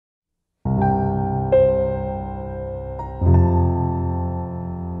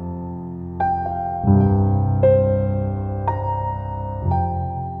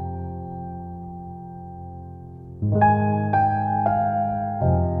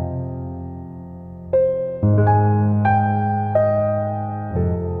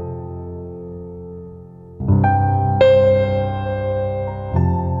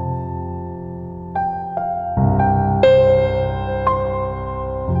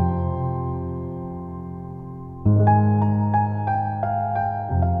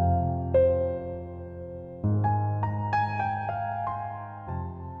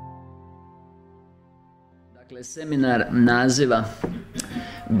Seminar naziva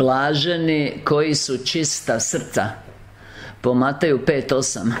Blaženi koji su čista srca, po Mateju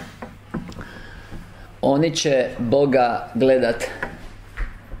 5:8. Oni će Boga gledat,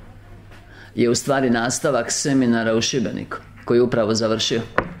 je u stvari nastavak seminara u Šibeniku koji je upravo završio,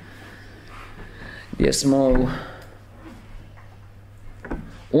 jer smo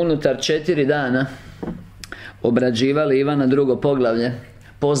unutar 4 dana obrađivali Ivana 2. poglavlje,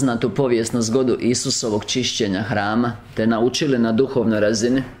 poznatu povijesnu zgodu Isusovog čišćenja hrama, te naučili na duhovnoj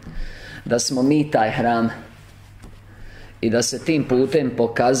razini da smo mi taj hram i da se tim putem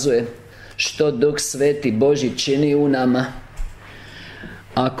pokazuje što Duh Sveti Božji čini u nama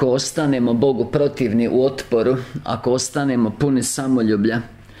ako ostanemo Bogu protivni u otporu, ako ostanemo puni samoljublja,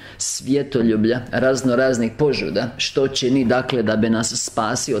 svjetoljublja, razno raznih požuda, što čini dakle da bi nas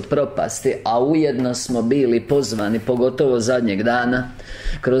spasio od propasti, a ujedno smo bili pozvani, pogotovo zadnjeg dana,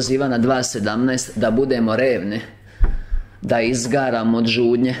 kroz Ivana 2:17, da budemo revni, da izgaramo od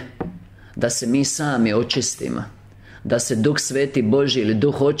žudnje, da se mi sami očistimo, da se Duh Sveti Božji ili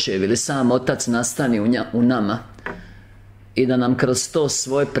Duh Očev ili sam Otac nastani u nama i da nam kroz to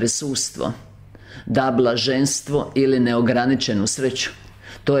svoje prisustvo da blaženstvo ili neograničenu sreću.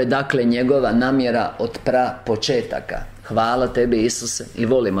 To je dakle njegova namjera od početaka. Hvala tebi Isuse i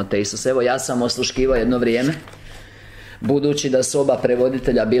volimo te Isuse. Evo, ja sam osluškivao jedno vrijeme, budući da su oba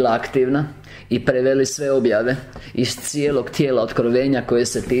prevoditelja bila aktivna i preveli sve objave iz cijelog tijela otkrovenja koje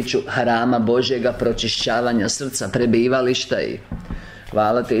se tiču hrama Božjega, pročišćavanja srca, prebivališta i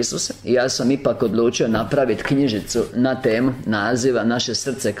hvala ti Isuse. I ja sam ipak odlučio napraviti knjižicu na temu naziva Naše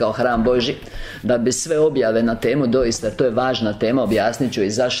srce kao hram Božji, da bi sve objave na temu, doista to je važna tema, objasnit ću i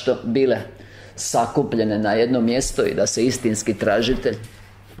zašto, bile sakupljene na jedno mjesto i da se istinski tražitelj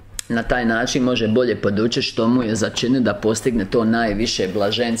na taj način može bolje podučiti što mu je začini da postigne to najviše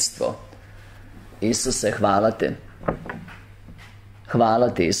blaženstvo. Isuse, hvala te. Hvala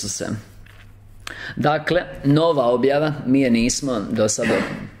ti Isuse. Dakle, nova objava, mi je nismo do sada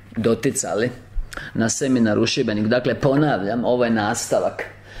doticali na seminaru u Šibenik. Dakle, ponavljam, ovo je nastavak.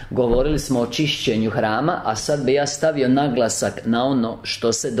 Govorili smo o čišćenju hrama, a sad bi ja stavio naglasak na ono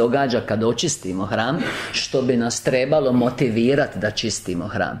što se događa kad očistimo hram, što bi nas trebalo motivirati da čistimo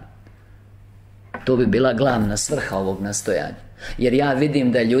hram. To bi bila glavna svrha ovog nastojanja. Jer ja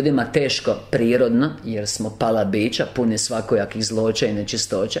vidim da je ljudima teško prirodno, jer smo pala bića, puni svakojakih zloća i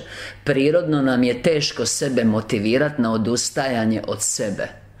nečistoća. Prirodno nam je teško sebe motivirati na odustajanje od sebe.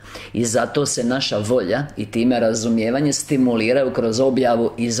 I zato se naša volja i time razumijevanje stimuliraju kroz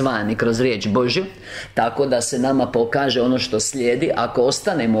objavu izvan i kroz riječ Božju, tako da se nama pokaže ono što slijedi ako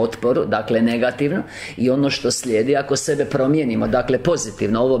ostanemo u otporu, dakle negativno, i ono što slijedi ako sebe promijenimo, dakle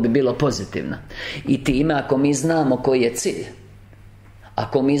pozitivno. Ovo bi bilo pozitivno. I time ako mi znamo koji je cilj,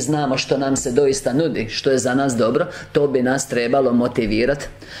 ako mi znamo što nam se doista nudi, što je za nas dobro, to bi nas trebalo motivirati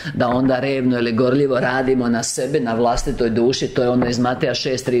da onda revno ili gorljivo radimo na sebi, na vlastitoj duši. To je ono iz Mateja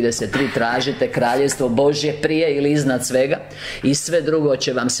 6:33, tražite kraljevstvo Božje prije ili iznad svega i sve drugo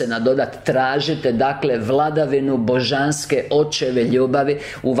će vam se nadodati. Tražite dakle vladavinu božanske očeve ljubavi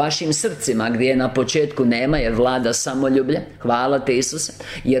u vašim srcima, gdje je na početku nema, jer vlada samoljublje. Hvala te Isuse,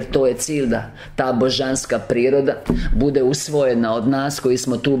 jer to je cilj, da ta božanska priroda bude usvojena od nas koji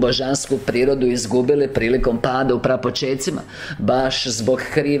smo tu božansku prirodu izgubili prilikom pada u prapočecima, baš zbog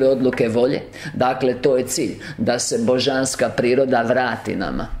krive odluke volje. Dakle, to je cilj, da se božanska priroda vrati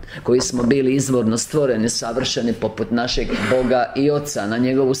nama, koji smo bili izvorno stvoreni, savršeni poput našeg Boga i Oca, na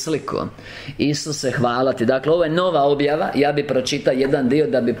njegovu sliku. Isuse, hvala ti. Dakle, ovo je nova objava. Ja bi pročitao jedan dio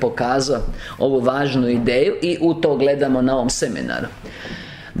da bi pokazao ovu važnu ideju i u to gledamo na ovom seminaru.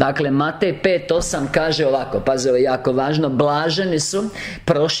 Dakle, Matej 5:8 kaže ovako, pazi, ovo je jako važno. Blaženi su,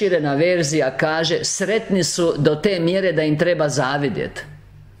 proširena verzija kaže, sretni su do te mjere da im treba zavidjeti.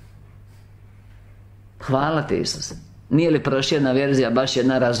 Hvala ti Isuse. Nije li proširena verzija baš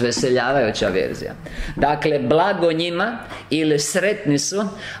jedna razveseljavajuća verzija? Dakle, blago njima ili sretni su,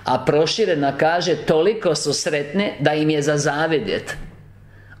 a proširena kaže, toliko su sretni da im je za zavidjeti.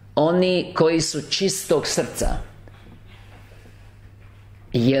 Oni koji su čistog srca,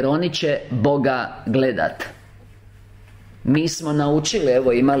 jer oni će Boga gledat. Mi smo naučili,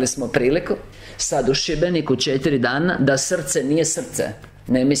 evo imali smo priliku sad u Šibeniku 4 dana, da srce nije srce.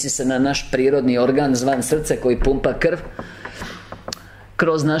 Ne misli se na naš prirodni organ zvan srce koji pumpa krv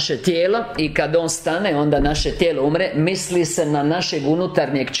kroz naše tijelo i kad on stane onda naše tijelo umre. Misli se na našeg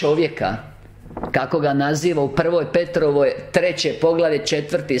unutarnjeg čovjeka, kako ga naziva u 1. Petrovoj 3. poglavlje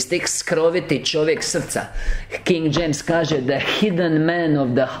 4. stih, skroviti čovjek srca. King James kaže the hidden man of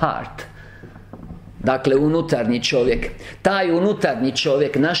the heart. Dakle, unutarnji čovjek. Taj unutarnji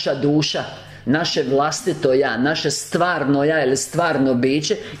čovjek, naša duša, naše vlastito ja, naše stvarno ja ili stvarno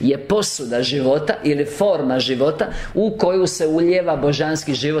biće je posuda života ili forma života u koju se ulijeva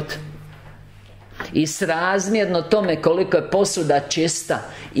božanski život. I srazmjerno tome koliko je posuda čista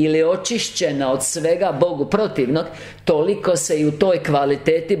ili očišćena od svega Bogu protivnog, toliko se i u toj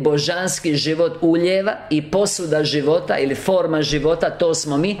kvaliteti božanski život ulijeva i posuda života ili forma života, to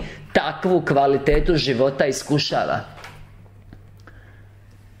smo mi, takvu kvalitetu života iskušava.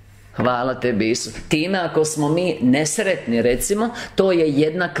 Hvala tebi, Isus. Time ako smo mi nesretni, recimo, to je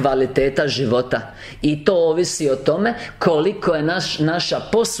jedna kvaliteta života. I to ovisi o tome koliko je naša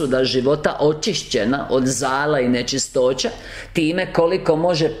posuda života očišćena od zala i nečistoća, time koliko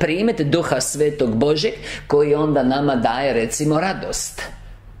može primiti Duha Svetog Božjeg, koji onda nama daje, recimo, radost.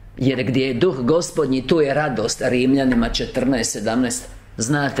 Jer gdje je Duh Gospodnji, tu je radost. Rimljanima 14:17.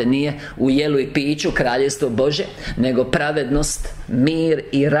 Znate, nije u jelu i piću kraljevstvo Božje, nego pravednost, mir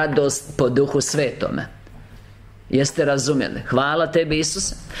i radost po Duhu Svetome. Jeste razumjeli? Hvala tebi,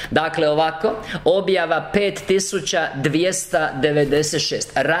 Isuse. Dakle, ovako, objava 5296,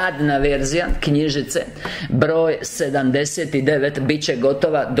 radna verzija knjižice, broj 79, bit će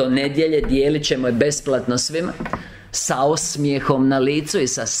gotova do nedjelje, dijelit ćemo je besplatno svima, sa osmijehom na licu i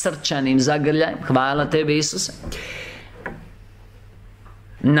sa srčanim zagrljajem. Hvala tebi, Isuse.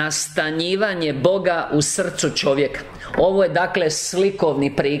 Nastanjivanje Boga u srcu čovjeka. Ovo je dakle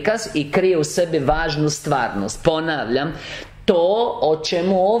slikovni prikaz i krije u sebi važnu stvarnost. Ponavljam, to o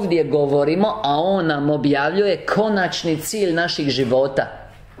čemu ovdje govorimo, a on nam objavljuje konačni cilj naših života.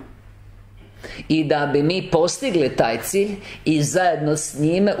 I da bi mi postigli taj cilj i zajedno s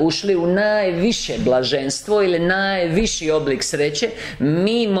njime ušli u najviše blaženstvo ili najviši oblik sreće,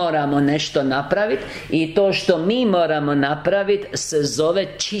 mi moramo nešto napraviti. I to što mi moramo napraviti se zove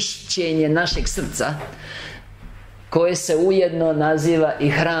čišćenje našeg srca, koje se ujedno naziva i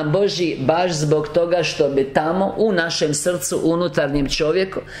hram Božji, baš zbog toga što bi tamo u našem srcu, unutarnjem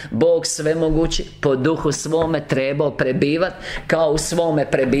čovjeku, Bog svemogući po duhu svome trebao prebivati kao u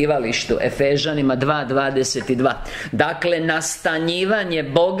svome prebivalištu. Efežanima 2:22. Dakle, nastanjivanje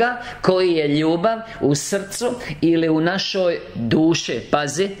Boga koji je ljubav u srcu ili u našoj duši.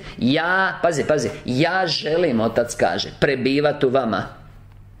 Pazi, ja želim, Otac kaže, prebivati u vama.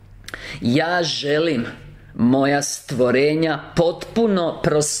 Ja želim moja stvorenja potpuno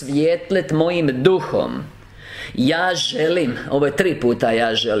prosvijetlit mojim duhom. Ja želim, ovo je 3 puta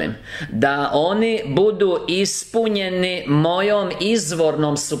ja želim, da oni budu ispunjeni mojom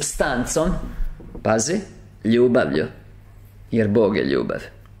izvornom supstancom. Pazi, ljubavlju, jer Bog je ljubav.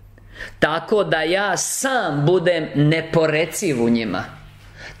 Tako da ja sam budem neporeciv u njima.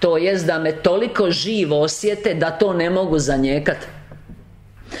 To jest da me toliko živo osjete da to ne mogu zanijekati.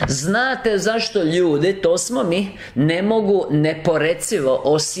 Znate zašto ljudi, to smo mi, ne mogu neporecivo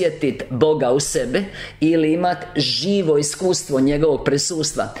osjetiti Boga u sebi ili imati živo iskustvo njegovog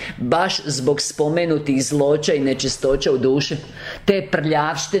prisustva? Baš zbog spomenutih zloća i nečistoća u duši. Te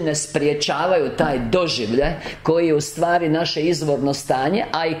prljavštine spriječavaju taj doživljaj koji je u stvari naše izvorno stanje,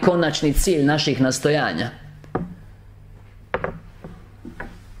 a i konačni cilj naših nastojanja.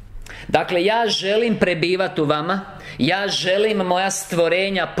 Dakle, ja želim prebivati u vama. Ja želim moja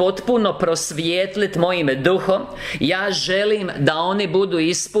stvorenja potpuno prosvijetlit mojim duhom. Ja želim da oni budu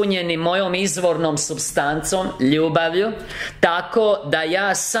ispunjeni mojom izvornom supstancom, ljubavlju, tako da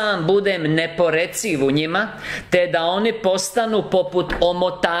ja sam budem neporeciv u njima, te da oni postanu poput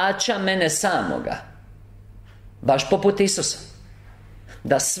omotača mene samoga. Baš poput Isusa.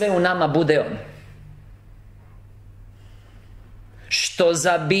 Da sve u nama bude on. Što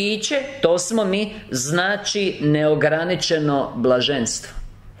za biće, to smo mi, znači neograničeno blaženstvo.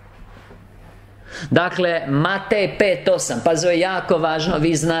 Dakle, Matej 5:8, pazi, ovo je jako važno.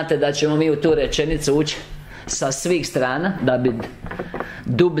 Vi znate da ćemo mi u tu rečenicu ući sa svih strana, da bi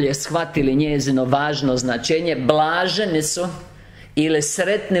dublje shvatili njezino važno značenje. Blaženi su ili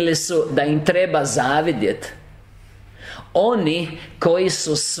sretnili su da im treba zavidjeti oni koji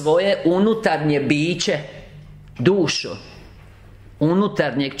su svoje unutarnje biće, dušu,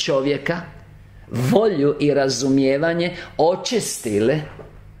 unutarnjeg čovjeka, volju i razumijevanje očistile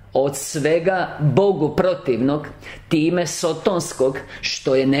od svega Bogu protivnog, time sotonskog,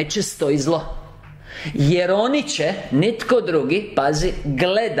 što je nečisto i zlo. Jer oni će, nitko drugi, pazi,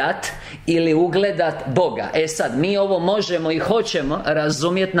 gledat ili ugledat Boga. E sad, mi ovo možemo i hoćemo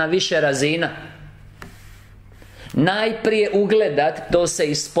razumjeti na više razina. Najprije ugledat, to se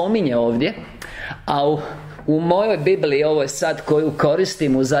i spominje ovdje, a U mojoj Bibliji, ovo je sad koju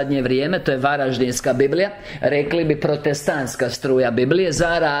koristim u zadnje vrijeme, to je Varaždinska Biblija, rekli bi protestantska struja Biblije,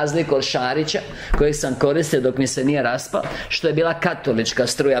 za razliku od Šarića koji sam koristio dok mi se nije raspao, što je bila katolička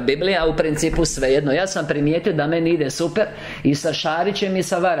struja Biblije, a u principu svejedno. Ja sam primijetio da meni ide super i sa Šarićem i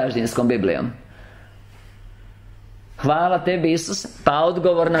sa Varaždinskom Biblijom. Hvala tebi, Isuse. Pa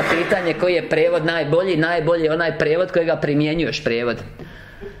odgovor na pitanje koji je prijevod najbolji, najbolji je onaj prijevod kojega primjenjuješ prijevod.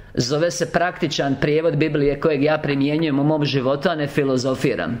 Zove se praktičan prijevod Biblije kojeg ja primjenjujem u mom životu, a ne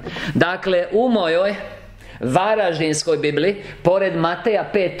filozofiram. Dakle, u mojoj Varaždinskoj Bibliji, pored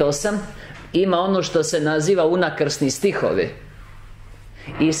Mateja 5.8, ima ono što se naziva unakrsni stihovi.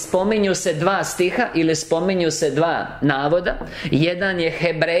 I spominju se dva stiha ili spominju se dva navoda. Jedan je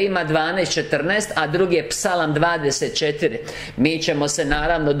Hebrejima 12.14, a drugi je Psalam 24. Mi ćemo se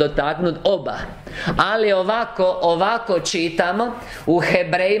naravno dotaknuti oba. Ali ovako čitamo u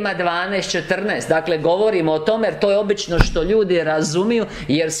Hebrejima 12.14. Dakle, govorimo o tome jer to je obično što ljudi razumiju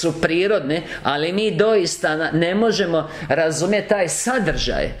jer su prirodni, ali mi doista ne možemo razumjeti taj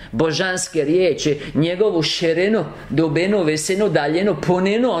sadržaj božanske riječi, njegovu širinu, dubinu, visinu, daljinu,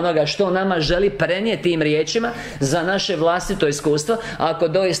 puninu onoga što nama želi prenijeti tim riječima za naše vlastito iskustvo, ako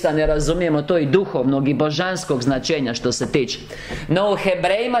doista ne razumijemo to i duhovnog i božanskog značenja što se tiče. No u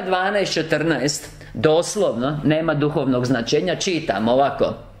Hebrejima 12.14 doslovno nema duhovnog značenja. Čitam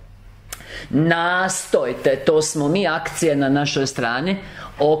ovako: nastojte, to smo mi, akcije na našoj strani,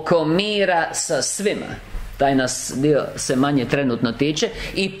 oko mira sa svima. Taj nas dio se manje trenutno tiče.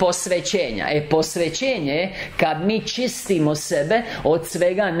 I posvećenja. Posvećenje je kad mi čistimo sebe od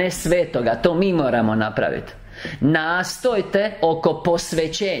svega nesvetoga. To mi moramo napraviti. Nastojte oko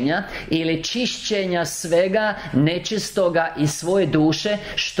posvećenja ili čišćenja svega nečistoga iz svoje duše,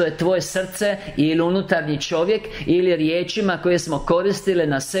 što je tvoje srce ili unutarnji čovjek, ili riječima koje smo koristili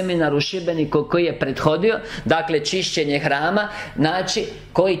na seminaru u Šibeniku koji je prethodio. Dakle, čišćenje hrama, znači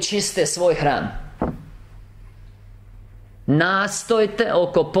koji čiste svoj hram. Nastojte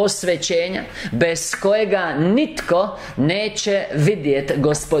oko posvećenja, bez kojega nitko neće vidjeti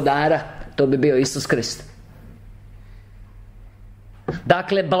Gospodara. To bi bio Isus Krist.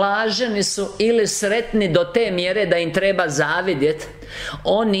 Dakle, blaženi su ili sretni do te mjere da im treba zavidjeti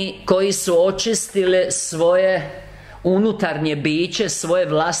oni koji su očistili svoje unutarnje biće, svoje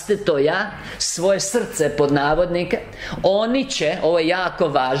vlastito ja, svoje srce pod navodnike. Oni će, ovo je jako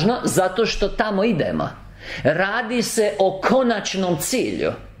važno, zato što tamo idemo. Radi se o konačnom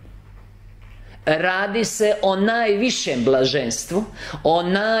cilju. Radi se o najvišem blaženstvu, o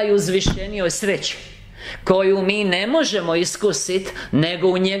najuzvišenijoj sreći, koju mi ne možemo iskusiti nego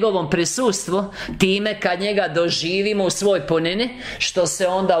u njegovom prisustvu, time kad njega doživimo u svoj punini, što se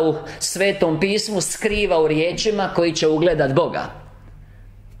onda u Svetom pismu skriva u riječima koji će ugledat Boga.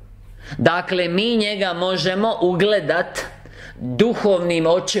 Dakle, mi njega možemo ugledat duhovnim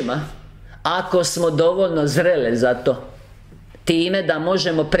očima ako smo dovoljno zreli za to, time da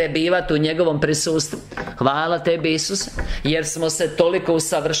možemo prebivati u njegovom prisustvu. Hvala tebi, Isuse, jer smo se toliko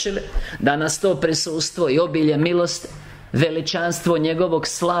usavršili da nas to prisustvo i obilje milosti, veličanstvo njegovog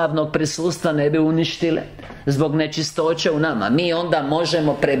slavnog prisustva ne bi uništile zbog nečistoće u nama. Mi onda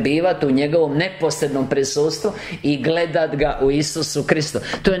možemo prebivati u njegovom neposrednom prisustvu i gledat ga u Isusu Kristu.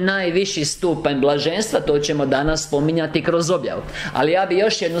 To je najviši stupanj blaženstva. To ćemo danas spominjati kroz objavu. Ali ja bi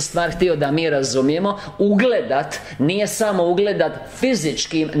još jednu stvar htio da mi razumijemo. Ugledat nije samo ugledat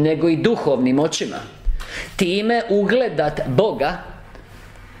fizičkim, nego i duhovnim očima. Time ugledat Boga,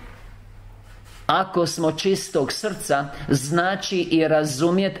 ako smo čistog srca, znači i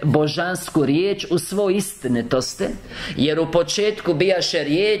razumjet božansku riječ u svoj istinitosti. Jer u početku bijaše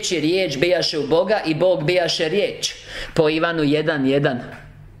riječ i riječ bijaše u Boga i Bog bijaše riječ. Po Ivanu 1.1.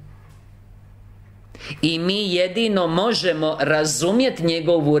 I mi jedino možemo razumjeti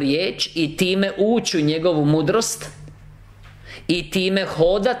njegovu riječ i time ući u njegovu mudrost i time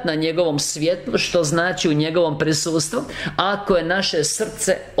hodat na njegovom svjetlu, što znači u njegovom prisustvu, ako je naše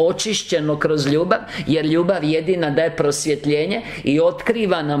srce očišćeno kroz ljubav, jer ljubav jedina daje prosvjetljenje i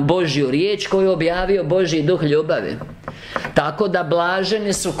otkriva nam Božju riječ koju je objavio Božji duh ljubavi. Tako da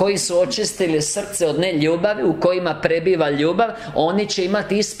blaženi su koji su očistili srce od neljubavi, u kojima prebiva ljubav. Oni će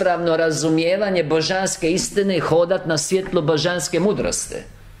imati ispravno razumijevanje božanske istine i hodat na svjetlu božanske mudrosti.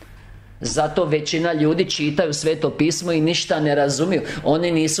 Zato većina ljudi čitaju Sveto pismo i ništa ne razumiju.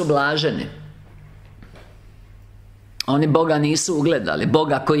 Oni nisu blaženi. Oni Boga nisu ugledali,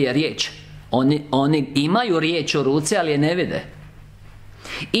 Boga koji je riječ. Oni imaju riječ u ruci, ali je ne vide.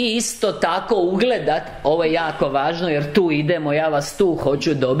 I isto tako ugledat, ovo je jako važno jer tu idemo, ja vas tu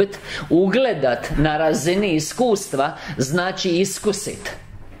hoću dobiti. Ugledat na razini iskustva znači iskusit.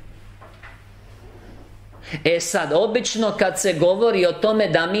 Sad, obično kad se govori o tome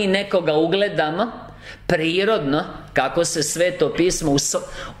da mi nekoga ugledamo, prirodno, kako se Sveto pismo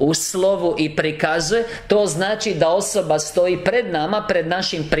u slovu i prikazuje, to znači da osoba stoji pred nama, pred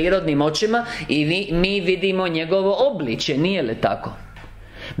našim prirodnim očima i mi vidimo njegovo obličje, nije li tako?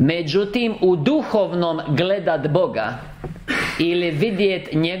 Međutim, u duhovnom gledat Boga ili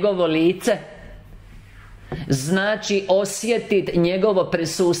vidjet njegovo lice znači osjetit njegovo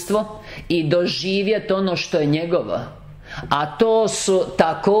prisustvo i doživjet ono što je njegovo. A to su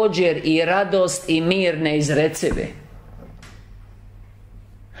također i radost i mir neizrecivi.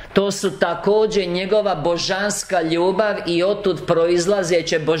 To su također njegova božanska ljubav i otud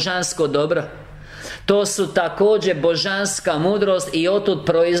proizlazeće božansko dobro. To su također božanska mudrost i otud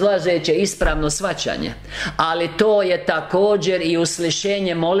proizlazeće ispravno shvaćanje. Ali to je također i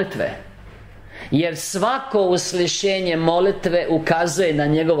uslišenje molitve. Jer svako uslišenje molitve ukazuje na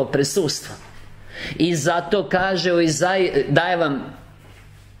njegovo prisustvo. I zato kaže u Izaji, daje vam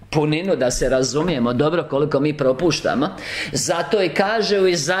puninu da se razumijemo dobro koliko mi propuštamo. Zato i kaže u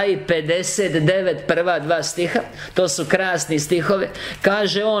Izaji 59, prva dva stiha, to su krasni stihovi.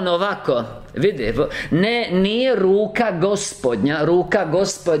 Kaže on ovako, vidi, nije ruka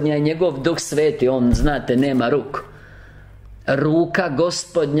Gospodnja je njegov Duh Sveti. On, znate, nema ruku. Ruka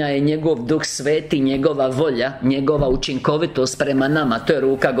Gospodnja je njegov Duh Sveti, njegova volja, njegova učinkovitost prema nama. To je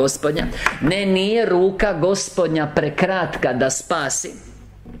ruka Gospodnja. Nije ruka Gospodnja prekratka da spasi,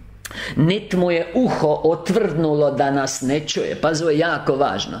 nit mu je uho otvrdnulo da nas ne čuje. Pazi, ovo je jako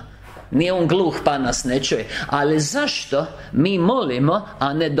važno. Nije on gluh pa nas ne čuje. Ali zašto mi molimo,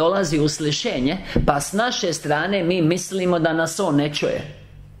 a ne dolazi uslišenje? Pa s naše strane mi mislimo da nas on ne čuje.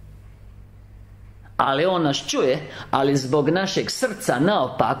 Ali on nas čuje, ali zbog našeg srca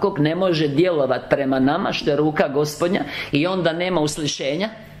naopakog ne može djelovati prema nama, što je ruka Gospodnja, i onda nema uslišenja.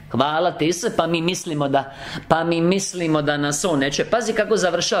 Hvala ti se, pa mi mislimo da nas on neće. Pazi kako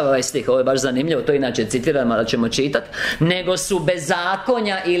završava ovaj stih, ovo je baš zanimljivo, to inače citiramo, ali ćemo čitati. Nego su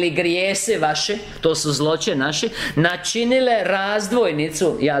bezakonja ili grijese vaše, to su zloće naši, načinile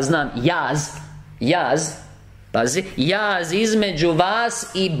razdvojnicu, ja znam, jaz, pazi, jaz između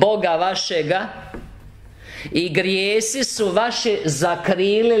vas i Boga vašega, i grijesi su vaše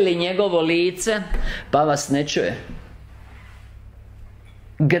zakrilili njegovo lice, pa vas ne čuje.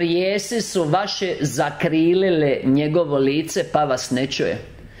 Grijesi su vaše zakrilile njegovo lice, pa vas ne čuje.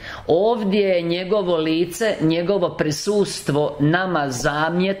 Ovdje je njegovo lice, njegovo prisustvo nama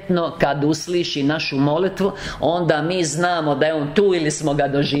zamjetno. Kad usliši našu molitvu, onda mi znamo da je on tu ili smo ga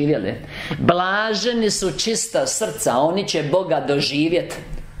doživjeli. Blaženi su čista srca, oni će Boga doživjeti.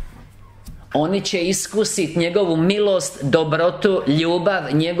 Oni će iskusiti njegovu milost, dobrotu, ljubav,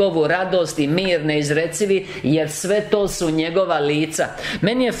 njegovu radost i mir neizrecivi, jer sve to su njegova lica.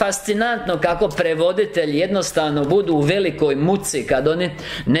 Meni je fascinantno kako prevoditelji jednostavno budu u velikoj muci kad oni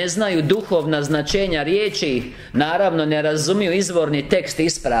ne znaju duhovna značenja riječi. Naravno ne razumiju izvorni tekst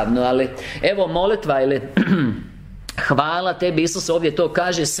ispravno, ali evo molitva ili hvala tebi Isus, ovdje to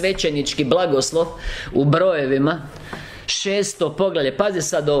kaže svećenički blagoslov u brojevima 6. poglavlje. Pazi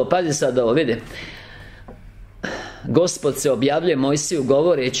sad ovo, vidi. Gospod se objavljuje Mojsiju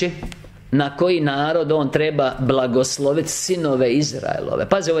govoreći na koji narod on treba blagosloviti, sinove Izraelove.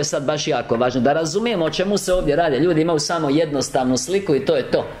 Pazi, ovo je sad baš jako važno da razumijemo o čemu se ovdje radi. Ljudi imaju samo jednostavnu sliku i to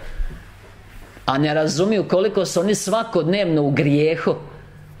je to, a ne razumiju koliko su oni svakodnevno u grijehu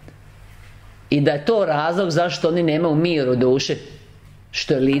i da je to razlog zašto oni nemaju mir u duši,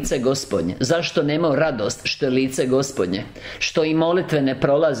 što je lice Gospodnje. Zašto nemaju radost, što je lice Gospodnje. Što i molitve ne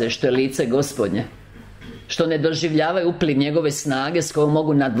prolaze, što je lice Gospodnje. Što ne doživljavaju upliv njegove snage s kojom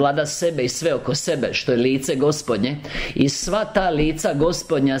mogu nadvladati sebe i sve oko sebe, što je lice Gospodnje. I sva ta lica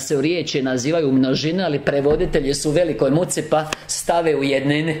Gospodnja se u riječi nazivaju množine, ali prevoditelji su u velikoj muci pa stave u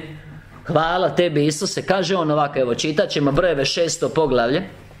jednini. Hvala tebi Isuse. Kaže on ovako, evo čitat ćemo brojeve 6. poglavlje.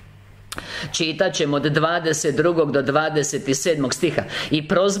 Čitat ćemo od 22. do 27. stiha. I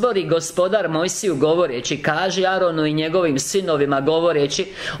prozbori gospodar Mojsiju govoreći, kaži Aronu i njegovim sinovima govoreći,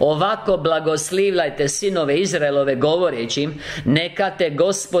 ovako blagoslivljajte sinove Izraelove govoreći im, neka te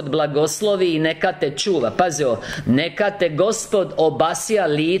Gospod blagoslovi i neka te čuva. Pazi ovo, neka te Gospod obasja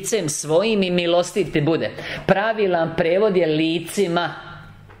licem svojim i milostiv ti bude. Pravilan prevod je licima.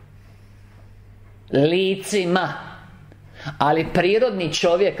 Licima. Ali prirodni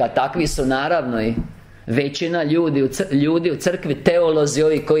čovjek, a takvi su naravno i Većina ljudi u crkvi, teolozi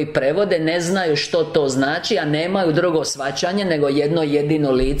ovi koji prevode, ne znaju što to znači, a nemaju drugo shvaćanje nego jedno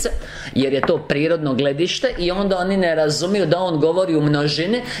jedino lice, jer je to prirodno gledište, i onda oni ne razumiju da on govori u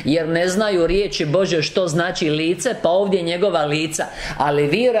množini, jer ne znaju riječi Božje što znači lice, pa ovdje njegova lica. Ali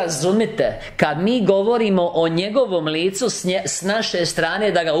vi razumite, kad mi govorimo o njegovom licu, s naše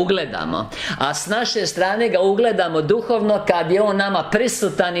strane da ga ugledamo, a s naše strane ga ugledamo duhovno kad je on nama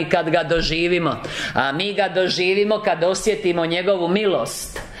prisutan i kad ga doživimo. A mi ga doživimo kad osjetimo njegovu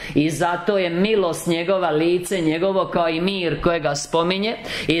milost. I zato je milost njegova lice, njegovo, kao i mir kojega spominje.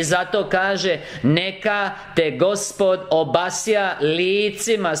 I zato kaže: neka te Gospod obasja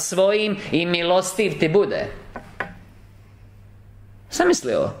licima svojim i milostiv ti bude.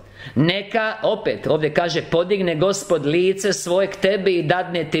 Zamisli ovo. Neka, opet, ovdje kaže: podigne Gospod lice svoje k tebi i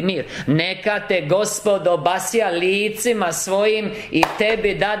dadne ti mir. Neka te Gospod obasja licima svojim i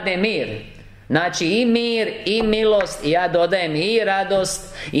tebi dadne mir. Znači i mir, i milost, i ja dodajem i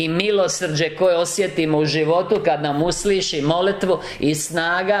radost, i milosrđe koje osjetimo u životu kad nam usliši molitvu, i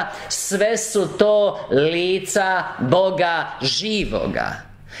snaga. Sve su to lica Boga živoga.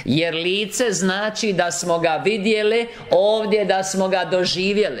 Jer lice znači da smo ga vidjeli, ovdje da smo ga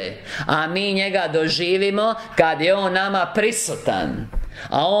doživjeli. A mi njega doživimo kad je on nama prisutan.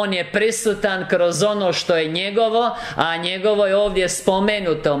 A on je prisutan kroz ono što je njegovo, a njegovo je ovdje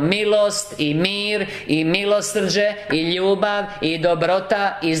spomenuto: milost, i mir, i milosrđe, i ljubav, i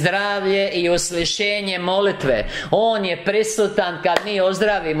dobrota, i zdravlje, i uslišenje molitve. On je prisutan kad mi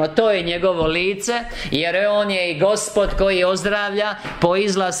ozdravimo, to je njegovo lice, jer on je i Gospod koji ozdravlja, po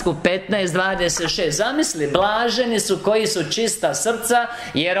Izlasku 15:26. Zamisli, blaženi su koji su čista srca,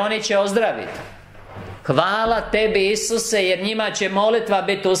 jer oni će ozdraviti. Hvala tebi, Isuse, jer njima će molitva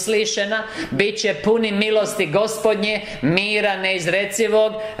biti uslišena, bit će puni milosti Gospodnje, mira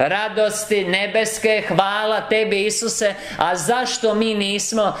neizrecivog, radosti nebeske. Hvala tebi, Isuse. A zašto mi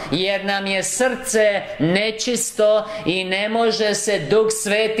nismo? Jer nam je srce nečisto i ne može se Duh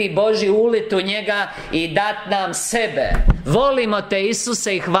Sveti Božji ulit u njega i dat nam sebe. Volimo te,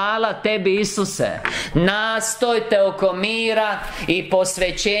 Isuse, i hvala tebi, Isuse. Nastojte oko mira i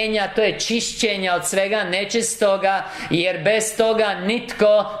posvećenja, to je čišćenja od svega nečistoga, jer bez toga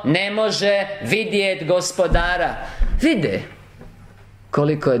nitko ne može vidjeti Gospodara. Vidi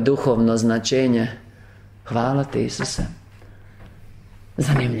koliko je duhovno značenje. Hvala ti, Isuse.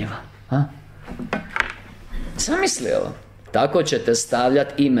 Zanimljivo, a? Zamisli ovo. Tako ćete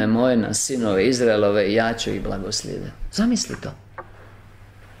stavljati ime moje na sinove Izraelove i ja ću ih blagoslijediti. Zamisli to.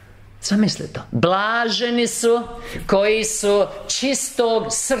 Zamisli to. Blaženi su koji su čistog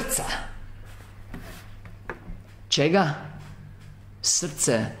srca. Čega?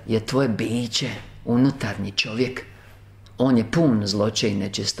 Srce je tvoje biće, unutarnji čovjek. On je pun zloće i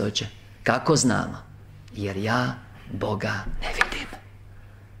nečistoće. Kako znamo? Jer ja Boga ne vidim.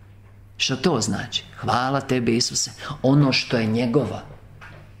 Što to znači? Hvala tebi, Isuse. Ono što je njegovo,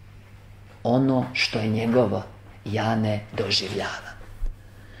 ono što je njegovo, ja ne doživljavam.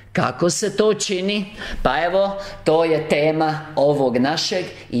 Kako se to čini? Pa evo, to je tema ovog našeg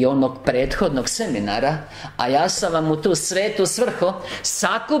i onog prethodnog seminara. A ja sam vam u tu svetu svrhu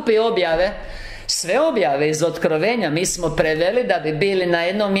sakupio objave, sve objave iz Otkrovenja. Mi smo preveli da bi bili na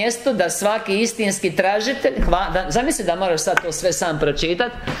jednom mjestu, da svaki istinski tražitelj, zamisli da moraš sad to sve sam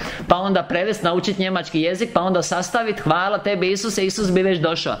pročitati, pa onda prevesti, naučiti njemački jezik, pa onda sastaviti: hvala tebi, Isuse, Isus bi već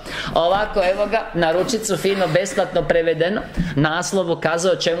došao. Ovako, evo ga, na ručicu fino, besplatno prevedeno. Naslov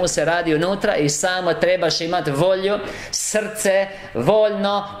ukazao čemu se radi unutra, i samo trebaš imati volju, srce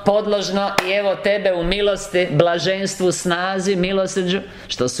voljno, podložno, i evo tebe u milosti, blaženstvu, snazi, milosrđu,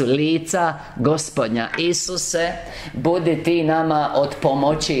 što su lica Gospodnja. Isuse, budi ti nama od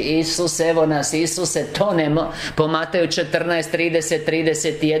pomoći. Isuse, evo nas, Isuse, tonemo. Po Mateju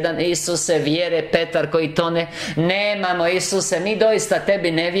 14:30-31. Isuse, vjere Petar koji tone. Nemamo, Isuse, mi doista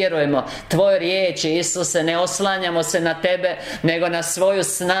tebi ne vjerujemo. Tvoje riječi, Isuse, ne oslanjamo se na tebe, nego na svoju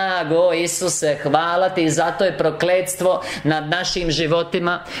snagu. O Isuse, hvala ti. I zato je prokletstvo nad našim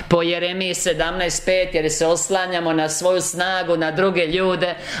životima po Jeremiji 17:5, jer se oslanjamo na svoju snagu, na druge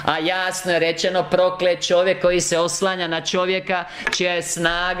ljude. A jasno je rečeno: proklet čovjek koji se oslanja na čovjeka, čija je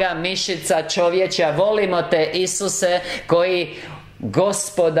snaga mišica čovječja. Volimo te, Isuse, koji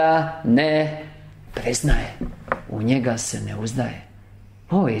Gospoda ne priznaje, u njega se ne uzdaje.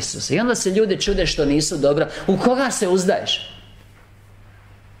 O Isuse. I onda se ljudi čude što nisu dobro. U koga se uzdaješ?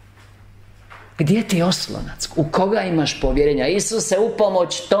 Gdje ti je oslonac? U koga imaš povjerenja? Isuse, u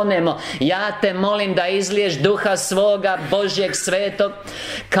pomoć tonemo. Ja te molim da izliješ duha svoga Božjeg svetog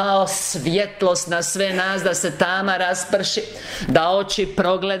kao svjetlost na sve nas, da se tama rasprši, da oči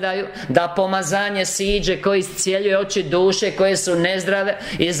progledaju, da pomazanje siđe koji iscijeljuje oči duše koje su nezdrave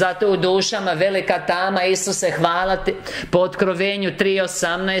i zato u dušama velika tama. Isuse, hvala ti. Po Otkrovenju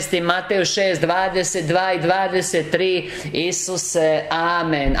 3:18 i Mateju 6:22 i 23. Isuse,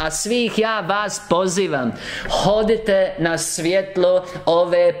 amen. A svih ja vas pozivam, hodite na svjetlo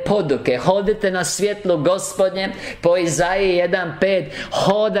ove poduke, hodite na svjetlo Gospodnje po Izaiji 1:5.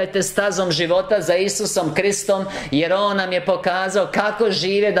 Hodajte stazom života za Isusom Kristom, jer On nam je pokazao kako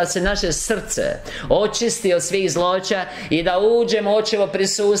žive, da se naše srce očisti od svih zloća i da uđemo u očevo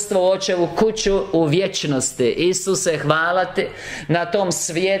prisustvo, u očevu kuću u vječnosti. Isuse, hvala ti na tom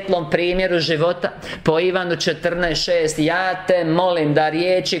svjetlom primjeru života po Ivanu 14:6. Ja te molim da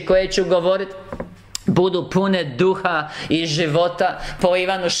riječi koje ću govoriti budu pune duha i života po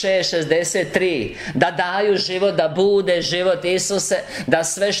Ivanu 6:63. Da daju život, da bude život. Isuse, da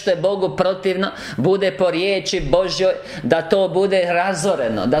sve što je Bogu protivno bude po riječi Božjoj, da to bude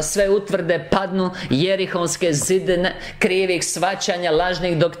razoreno, da sve utvrde padnu, jerihonske zidine krivih shvaćanja,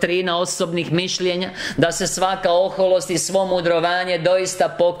 lažnih doktrina, osobnih mišljenja, da se svaka oholost i svo mudrovanje doista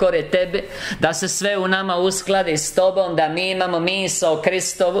pokore Tebi, da se sve u nama uskladi s Tobom, da mi imamo misao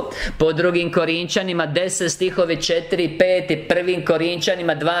Kristovu po drugim Korinčanima 10 stihovi 4, 5 i 1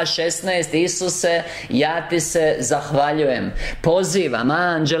 Korinčanima 2:16. Isuse, ja ti se zahvaljujem. Pozivam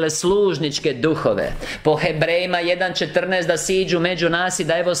anđele, služničke duhove po Hebrejima 1:14 da siđu među nas i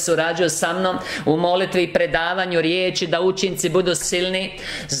da evo surađuju sa mnom u molitvi i predavanju riječi, da učinci budu silni.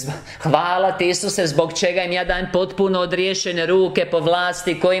 Hvala ti, Isuse, zbog čega im ja dajem potpuno odriješene ruke po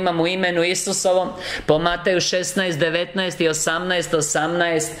vlasti koju imam u imenu Isusovom po Mateju 16:19 i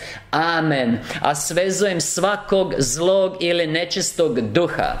 18:18. Amen. A svezujem svakog zlog ili nečistog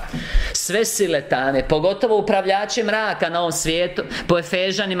duha, sve sile tame, pogotovo upravljači mraka na ovom svijetu, po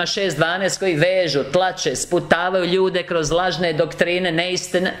Efežanima 6:12, koji vežu, tlače, sputavaju ljude kroz lažne doktrine,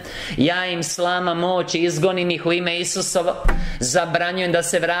 neistine. Ja im slama moć i izgonim ih u ime Isusovo. Zabranjujem da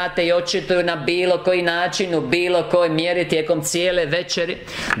se vrate i očituju na bilo koji način, u bilo kojoj mjeri tijekom cijele večeri,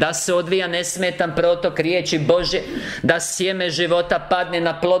 da se odvija nesmetan protok riječi Božje, da sjeme života padne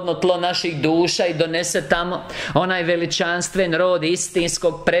na plodno tlo naših duša i donese tamo onaj veličanstven rod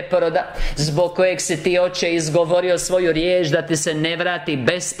istinskog preporoda, zbog kojeg si ti, Oče, izgovorio svoju riječ, da ti se ne vrati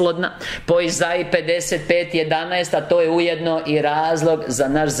besplodna po Izaiji 55:11, a to je ujedno i razlog za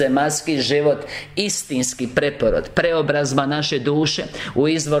naš zemaljski život, istinski preporod, preobrazba naše duše u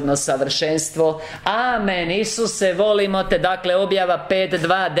izvorno savršenstvo. Amen. Isuse, volimo te. Dakle, objava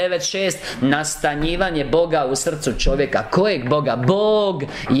 5:2-9-6, nastanjivanje Boga u srcu čovjeka. Kojeg Boga? Bog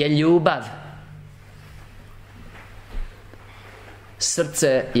je ljubav.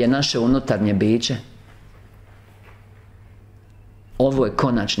 Srce je naše unutarnje biće. Ovo je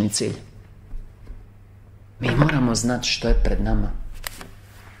konačni cilj. Mi moramo znati što je pred nama,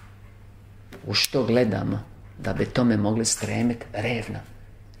 u što gledamo, da bi tome mogli stremiti revno.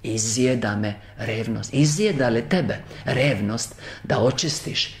 Izjeda me revnost. Izjeda li tebe revnost da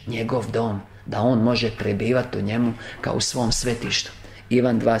očistiš njegov dom, da on može prebivati u njemu kao u svom svetištu?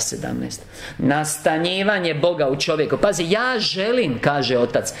 Ivan 2:17. Nastanjivanje Boga u čovjeku. Pazi, ja želim, kaže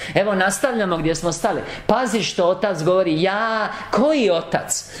Otac. Evo, nastavljamo gdje smo stali. Pazi što Otac govori. Ja, koji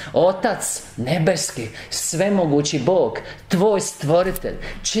Otac? Otac nebeski, svemogući Bog, tvoj stvoritelj,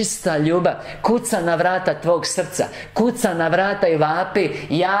 čista ljubav, kuca na vrata tvog srca, kuca na vrata i vapi.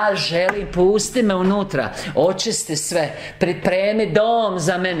 Ja želim, pusti me unutra, očisti sve, pripremi dom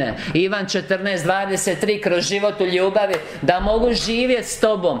za mene. Ivan 14:23, kroz život u ljubavi, da mogu živjeti s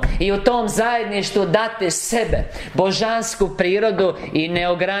tobom i u tom zajedništvu dati sebe, božansku prirodu i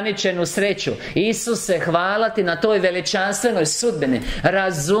neograničenu sreću. Isuse, hvala ti na toj veličanstvenoj sudbini.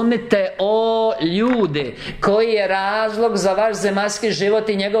 Razumite, o ljudi, koji je razlog za vaš zemaljski život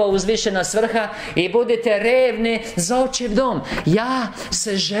i njegova uzvišena svrha, i budite revni za očev dom. Ja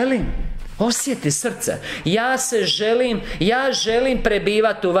se želim, osjeti srce, ja želim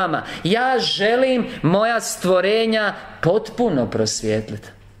prebivati u vama. Ja želim moja stvorenja potpuno prosvijetliti.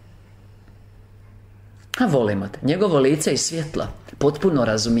 A volimo te, njegovo lice i svjetlo Potpuno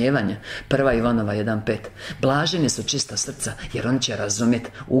razumijevanje. 1. Ivanova 1.5. Blaženi su čista srca, jer oni će razumjeti.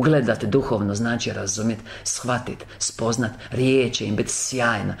 Ugledati duhovno znači razumjeti, shvatiti, spoznat. Riječ će im biti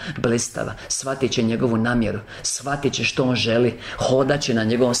sjajna, blistava. Shvatit će njegovu namjeru, shvatit će što on želi, hodat će na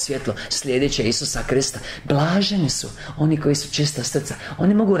njegovom svjetlu, slijedit će Isusa Krista. Blaženi su oni koji su čista srca.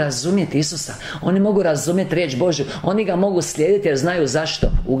 Oni mogu razumjeti Isusa, oni mogu razumjeti riječ Božju, oni ga mogu slijediti jer znaju zašto.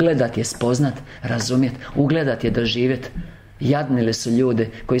 Ugledat je spoznat, razumjeti, ugledat je doživjeti. Jadni li su ljudi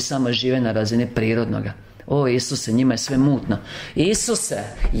koji samo žive na razini prirodnoga. O Isuse, njima je sve mutno. Isuse,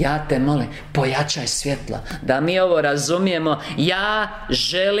 ja te molim, pojačaj svjetla, da mi ovo razumijemo. Ja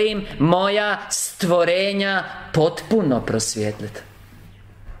želim moja stvorenja potpuno prosvjetliti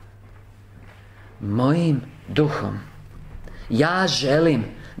mojim duhom. Ja želim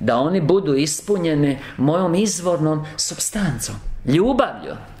da oni budu ispunjeni mojom izvornom supstancom,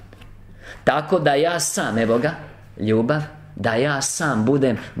 ljubavlju. Tako da ja sam, evo ga, ljubav, da ja sam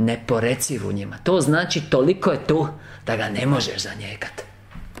budem neporeciv u njima. To znači toliko je tu da ga ne možeš zanijekati.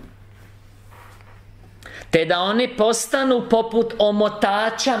 Te da oni postanu poput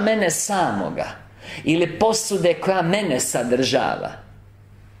omotača mene samoga, ili posude koja mene sadržava.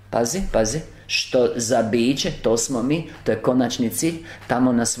 Pazi, pazi. Što za biće, to smo mi, to je konačni cilj,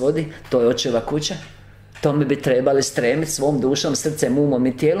 tamo nas vodi, to je očeva kuća. Tome bi trebali stremiti svom dušom, srcem, umom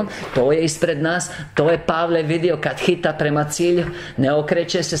i tijelom. To je ispred nas. To je Pavle vidio kad hita prema cilju. Ne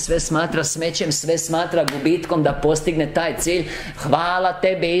okreće se, sve smatra smećem, sve smatra gubitkom da postigne taj cilj. Hvala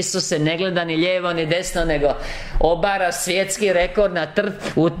tebi Isuse, ne gleda ni lijevo ni desno, nego obara svjetski rekord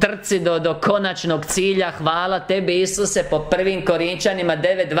u trci do konačnog cilja. Hvala tebi Isuse, po 1. Korinčanima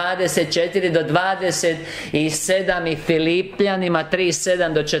 9.24 do 27 i Filipljanima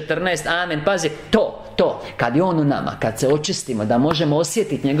 3.7 do 14. Amen. Pazi, to, kad je on u nama, kad se očistimo, da možemo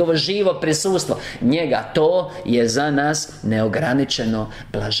osjetiti njegovo živo prisustvo njega, to je za nas neograničeno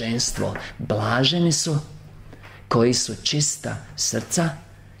blaženstvo. Blaženi su koji su čista srca,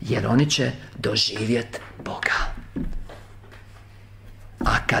 jer oni će doživjeti Boga.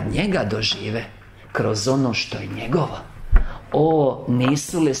 A kad njega dožive kroz ono što je njegovo,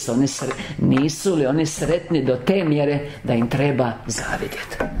 nisu li oni sretni do te mjere da im treba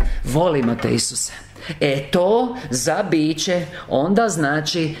zavidjeti. Volimo te Isuse. To za biće onda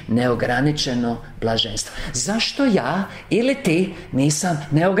znači neograničeno blaženstvo. Zašto ja ili ti nisam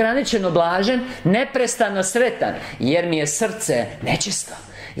neograničeno blažen, neprestano sretan? Jer mi je srce nečisto.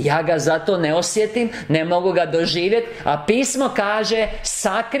 Ja ga zato ne osjetim, ne mogu ga doživjeti. A pismo kaže,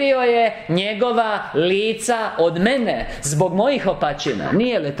 sakrio je njegova lica od mene zbog mojih opačina.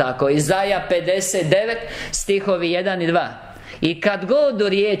 Nije li tako? Izaja 59 stihovi 1 i 2. I kad god u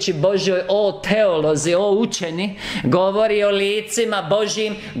riječi Božjoj, o teolozi, o učeni, govori o licima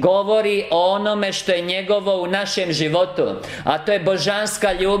Božjim, govori o onome što je njegovo u našem životu. A to je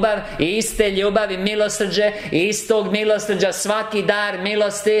božanska ljubav, i iste ljubavi milosrđe, i istog milosrđa svaki dar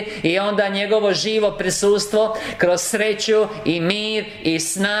milosti, i onda njegovo živo prisustvo kroz sreću i mir i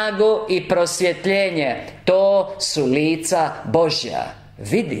snagu i prosvjetljenje. To su lica Božja.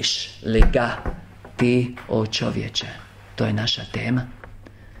 Vidiš li ga ti, o čovječe? To je naša tema.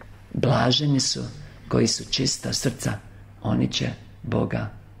 Blaženi su koji su čista srca, oni će Boga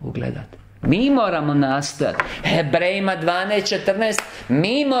ugledati. Mi moramo nastojati. Hebrejima 12.14.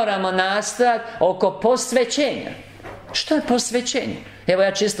 Mi moramo nastojati oko posvećenja. Što je posvećenje? Evo,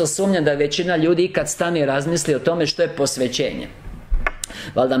 ja čisto sumnjam da većina ljudi ikad stane i razmisli o tome što je posvećenje.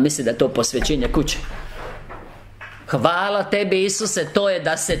 Valjda misli da je to posvećenje kuće. Hvala tebi Isuse, to je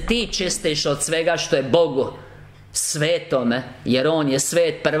da se ti čistiš od svega što je Bogu svetome, jer on je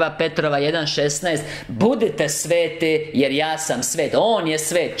svet. 1. Petrova 1.16. Budite sveti, jer ja sam svet. On je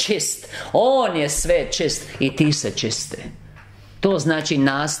svet čist. On je svet čist i ti se čiste. To znači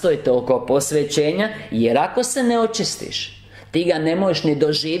nastojte oko posvećenja, jer ako se ne očistiš, ti ga ne možeš ni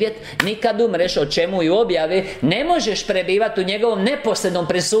doživjeti, ni kad umreš, o čemu i u objavi, ne možeš prebivati u njegovom neposrednom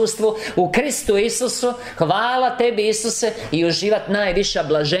prisustvu u Kristu Isusu. Hvala tebi Isuse, i uživati najviša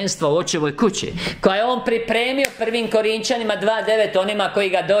blaženstva u očevoj kući, koja je on pripremio 1. Korinčanima 2.9 onima koji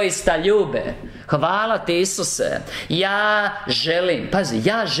ga doista ljube. Hvala ti Isuse. Ja želim, pazi,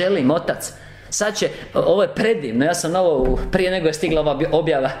 ja želim, Otac. Sad će, ovo je predivno, ja sam ovo prije nego je stigla ova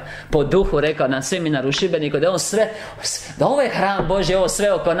objava po duhu rekao na seminaru u Šibeniku, da on sve, da ovo je hram Božji, ovo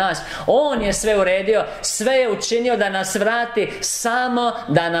sve oko nas, on je sve uredio, sve je učinio da nas vrati, samo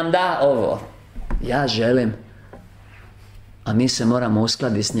da nam da ovo. Ja želim, a mi se moramo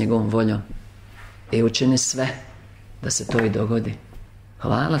uskladiti s njegovom voljom i učini sve da se to i dogodi.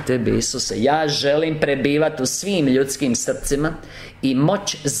 Hvala Tebi, Isuse. Ja želim prebivati u svim ljudskim srcima i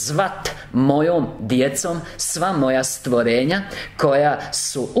moć zvat mojom djecom sva moja stvorenja koja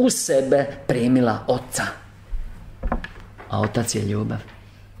su u sebe primila Oca. A Otac je ljubav.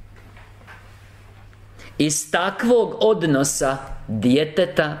 Iz takvog odnosa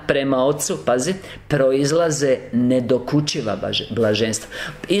djeteta prema Ocu, pazi, proizlaze nedokučiva blaženstva.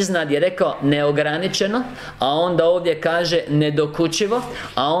 Iznad je rekao neograničeno, a onda ovdje kaže nedokučivo,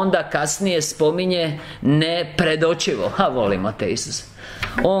 a onda kasnije spominje nepredočivo. A volimo te, Isus.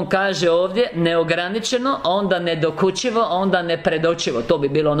 On kaže ovdje neograničeno, a onda nedokučivo, a onda nepredočivo. To bi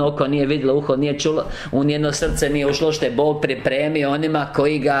bilo ono oko nije vidjelo, uho nije čulo, u nijedno srce nije ušlo što je Bog pripremio onima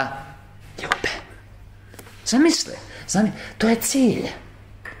koji ga ljube. Zamisli, to je cilj.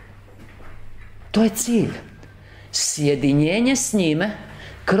 To je cilj. Sjedinjenje s njime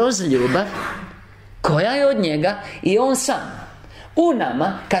kroz ljubav koja je od njega i on sam. U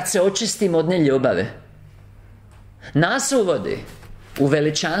nama, kad se očistimo od neljubave, nas uvodi u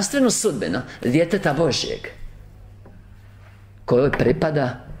veličanstvenu sudbinu djeteta Božjeg, kojoj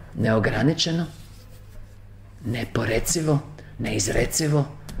pripada neograničeno, neporecivo, neizrecivo,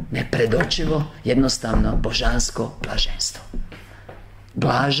 nepredočivo, jednostavno božansko blaženstvo.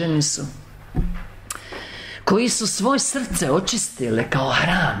 Blaženi su koji su svoje srce očistili kao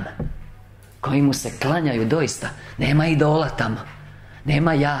hram, koji mu se klanjaju doista. Nema idola tamo,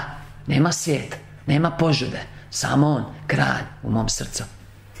 nema ja, nema svijet, nema požude, samo on, kralj u mom srcu.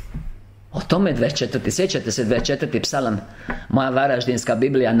 O tome 24. Sjećate se 24. psalam, moja varaždinska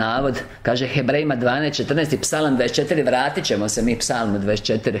Biblija navod, kaže Hebrejima 12.14. psalam 24. Vratit ćemo se mi psalmu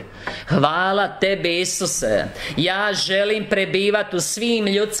 24. Hvala Tebi, Isuse. Ja želim prebivati u svim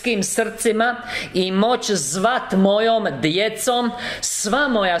ljudskim srcima i moć zvat mojom djecom sva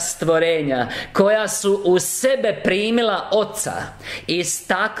moja stvorenja koja su u sebe primila Oca. Iz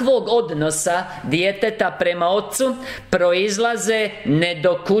takvog odnosa djeteta prema Ocu proizlaze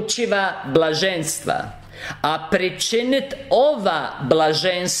nedokučiva blaženstva, a pričinit ova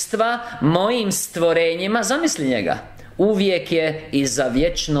blaženstva mojim stvorenjima, zamisli njega, uvijek je i za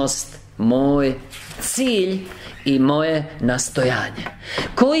vječnost moj cilj i moje nastojanje.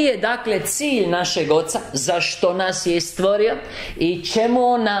 Koji je dakle cilj našeg Oca? Zašto nas je stvorio? I čemu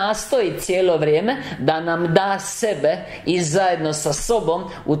On nastoji cijelo vrijeme? Da nam da sebe i zajedno sa sobom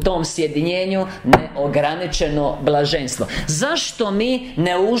u tom sjedinjenju neograničeno blaženstvo. Zašto mi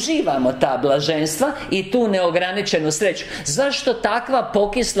ne uživamo ta blaženstva i tu neograničenu sreću? Zašto takva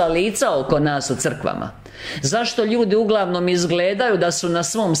pokisla lica oko nas u crkvama? Zašto ljudi uglavnom izgledaju da su na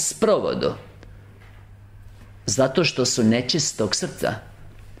svom sprovodu? Zato što su nečistog srca.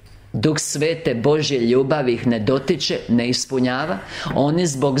 Duh svete Božje ljubavi ih ne dotiče, ne ispunjava. Oni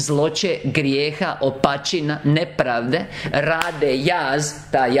zbog zloće, grijeha, opačina, nepravde rade jaz.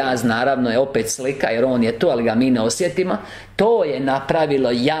 Ta jaz naravno je opet slika, jer on je tu, ali ga mi ne osjetimo. To je napravilo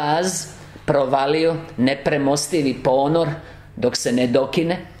jaz, provalio, nepremostivi ponor. Dok se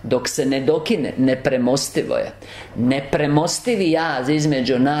ne dokine, nepremostivo je. Nepremostivi jaz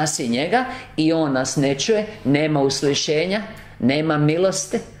između nas i njega, i on nas ne čuje, nema uslišenja, nema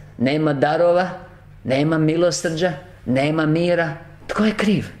milosti, nema darova, nema milosrđa, nema mira. Tko je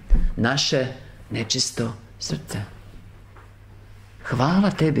kriv? Naše nečisto srce.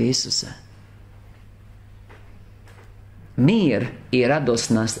 Hvala Tebi, Isuse. Mir i radost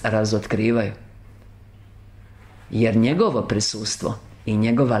nas razotkrivaju, jer njegovo prisustvo i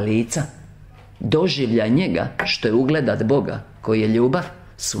njegova lica, doživljaj njega, što je ugledat Boga, koji je ljubav,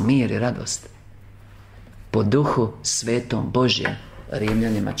 su mir i radost. Po duhu svetom Božjem.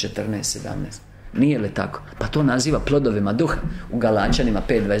 Rimljanima 14.17. Nije li tako? Pa to naziva plodovima duha u Galačanima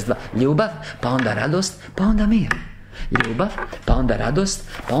 5.22. Ljubav, pa onda radost, pa onda mir. Ljubav, pa onda radost,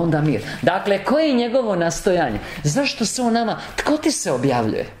 pa onda mir. Dakle, koje je njegovo nastojanje? Zašto se on nama... Tko ti se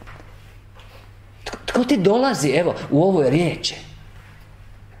objavljuje? Tko ti dolazi, evo, u ovoj riječi?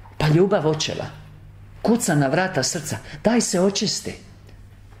 Pa ljubav očeva. Kuca na vrata srca. Daj se očisti.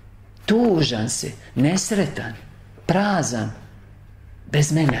 Tužan si, nesretan, prazan,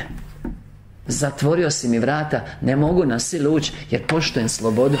 bez mene. Zatvorio si mi vrata, ne mogu na silu ući, jer poštujem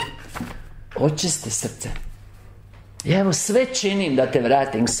slobodu. Očisti srce. I evo, sve činim da te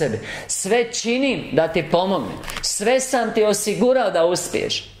vratim k sebi. Sve činim da ti pomognem. Sve sam ti osigurao da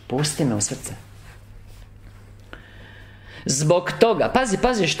uspiješ. Pusti me u srce. Zbog toga,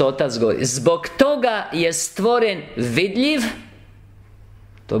 pazi što Otac govori. Zbog toga je stvoren vidljiv,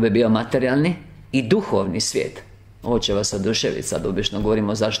 to bi bio materijalni, i duhovni svijet. Ovo će vas oduševiti, sad obično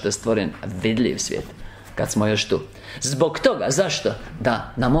govorimo zašto je stvoren vidljiv svijet, kad smo još tu. Zbog toga, zašto?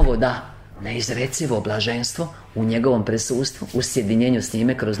 Da nam ovo da neizrecivo blaženstvo u njegovom prisustvu, u sjedinjenju s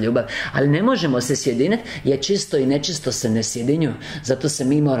njime kroz ljubav. Ali ne možemo se sjediniti jer čisto i nečisto se ne sjedinjuju. Zato se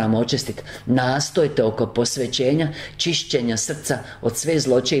mi moramo očistiti. Nastojte oko posvećenja, čišćenja srca od sve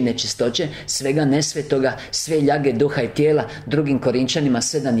zloće i nečistoće, svega nesvetoga, sve ljage duha i tijela. Drugim Korinčanima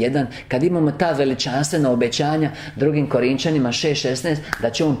 7.1. Kad imamo ta veličanstvena obećanja, drugim Korinčanima 6.16, da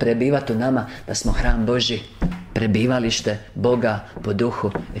će On prebivati u nama, da smo hram Božji, prebivalište Boga po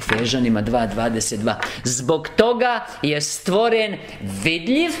duhu. Efežanima 2.22. Zbog toga je stvoren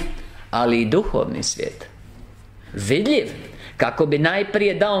vidljiv, ali i duhovni svijet. Vidljiv, kako bi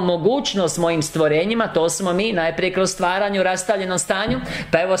najprije dao mogućnost mojim stvorenjima, to smo mi, najprije kroz stvaranju, rastavljenom stanju,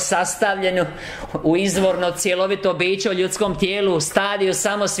 pa evo sastavljenu u izvorno cjelovito biće u ljudskom tijelu, u stadiju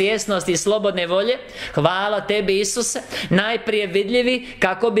samosvjesnosti i slobodne volje. Hvala tebi, Isuse. Najprije vidljivi,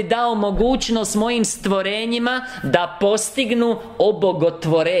 kako bi dao mogućnost mojim stvorenjima da postignu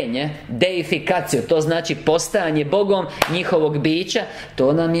obogotvorenje, deifikaciju, to znači postajanje Bogom njihovog bića.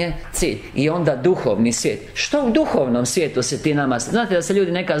 To nam je cilj. I onda duhovni svijet. Što u duhovnom svijetu se ti nama... Znate da se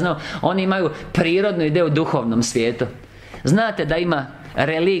ljudi nekad znaju, oni imaju prirodnu ideju u duhovnom svijetu. Znate da ima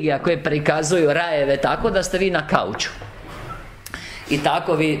religija koje prikazuju rajeve tako da ste vi na kauču. I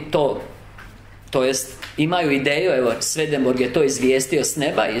tako vi to jest imaju ideju, evo Swedenborg je to izvijestio s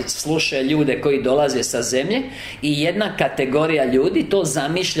neba i slušaju ljude koji dolaze sa zemlje, i jedna kategorija ljudi to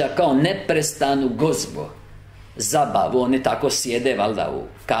zamišlja kao neprestanu gozbu, zabavu. Oni tako sjede valjda u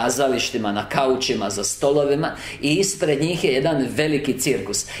kazalištima, na kaučima, za stolovima, i ispred njih je jedan veliki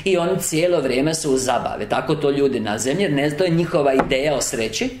cirkus i oni cijelo vrijeme su u zabavi. Tako to ljudi na zemlji, ne, to je njihova ideja o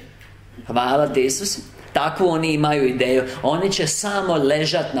sreći. Hvala ti, Isus. Takvu oni imaju ideju. Oni će samo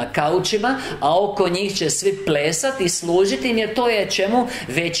ležati na kaučima, a oko njih će svi plesati i služiti im, jer to je čemu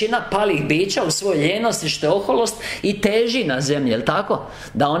većina palih bića u svojoj ljenosti, što je oholost, i teži na zemlji, jel tako?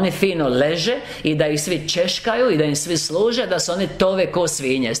 Da oni fino leže i da ih svi češkaju i da im svi služe, da se oni tove ko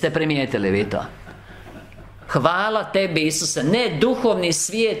svinje. Jeste primijetili vi to? Hvala tebi, Isuse. Ne, duhovni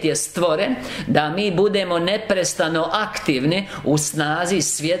svijet je stvoren da mi budemo neprestano aktivni u snazi,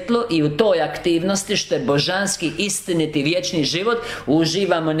 svjetlu, i u toj aktivnosti, što je božanski, istiniti, vječni život,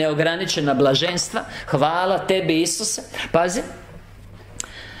 uživamo neograničena blaženstva. Hvala tebi, Isuse. Pazi.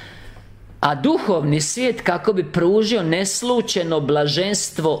 A duhovni svijet kako bi pružio neslučeno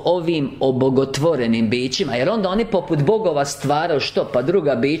blaženstvo ovim obogotvorenim bićima. Jer onda oni poput bogova stvaraju što? Pa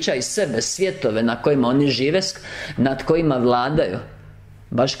druga bića iz sebe, svjetove na kojima oni žive, nad kojima vladaju.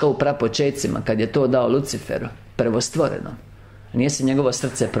 Baš kao u prapočecima, kad je to dao Luciferu, prvostvorenom. Nije se njegovo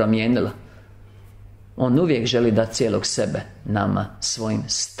srce promijenilo. On uvijek želi dati cijelog sebe nama, svojim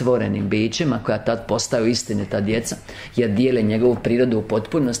stvorenim bićima, koja tad postaju istinita djeca, jer dijele njegovu prirodu u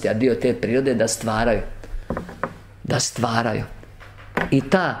potpunosti, a dio te prirode da stvaraju. Da stvaraju. I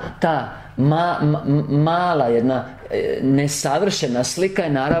ta mala jedna nesavršena slika je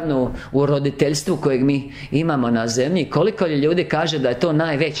naravno u roditeljstvu kojeg mi imamo na zemlji. Koliko ljudi kaže da je to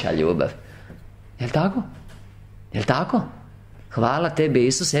najveća ljubav? Jel' tako? Jel' tako? Hvala tebi,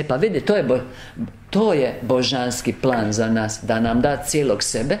 Isuse. Pa vidi, to je božanski plan za nas, da nam da cijelog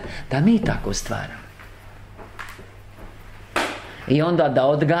sebe, da mi tako stvaramo. I onda da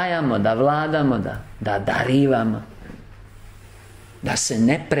odgajamo, da vladamo, da darivamo, da se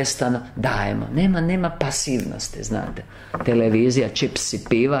neprestano dajemo. Nema pasivnosti, znate. Televizija, čipsi,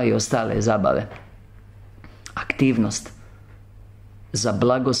 piva i ostale zabave. Aktivnost za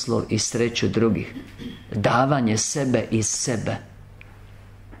blagoslov i sreću drugih. Davanje sebe iz sebe.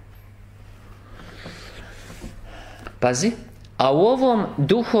 Pazi. A u ovom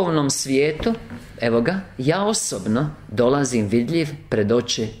duhovnom svijetu, evo ga, ja osobno dolazim vidljiv pred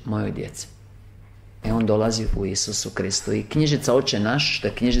oči mojoj djeci. On dolazi u Isusu Kristu. I knjižica Oče naš, što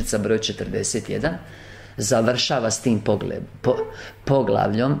je knjižica broj 41, završava s tim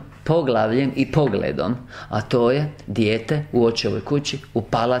poglavljem i pogledom. A to je dijete u očevoj kući, u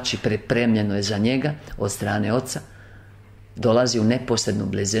palači pripremljeno za njega od strane Oca. Dolazi u neposrednu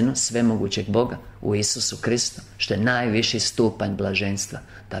blizinu svemogućeg Boga u Isusu Kristu, što je najviši stupanj blaženstva,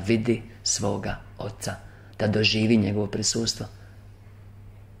 da vidi svoga Oca, da doživi njegovo prisustvo.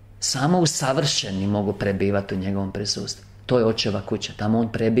 Samo usavršeni mogu prebivati u njegovom prisustvu. To je Očeva kuća, tamo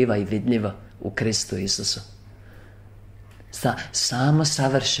on prebiva i vidljivo u Kristu Isusu. Samo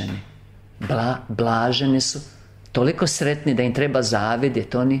savršeni, blaženi su, toliko sretni da im treba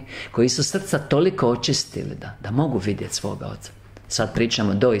zavidjeti oni koji su srca toliko očistili da mogu vidjeti svoga Oca. Sad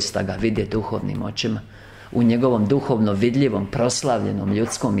pričamo doista ga vidjeti duhovnim očima, u njegovom duhovno vidljivom, proslavljenom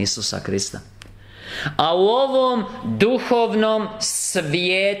ljudskom Isusa Krista. A u ovom duhovnom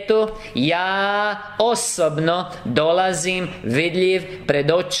svijetu ja osobno dolazim vidljiv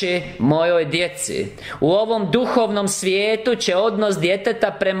pred oči mojoj djeci. U ovom duhovnom svijetu će odnos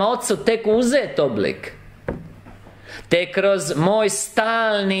djeteta prema ocu tek uzeti oblik, te kroz moj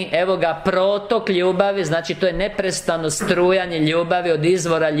stalni, evo ga, protok ljubavi. Znači to je neprestano strujanje ljubavi, od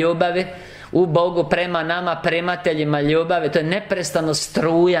izvora ljubavi u Bogu prema nama, primateljima ljubavi. To je neprestano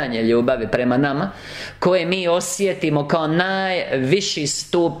strujanje ljubavi prema nama, koje mi osjetimo kao najviši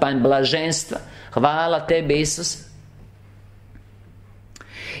stupanj blaženstva. Hvala tebi, Isus.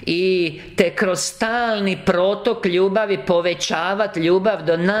 I te kroz stalni protok ljubavi povećavati ljubav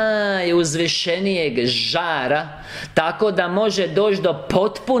do najuzvišenijeg žara, tako da može doći do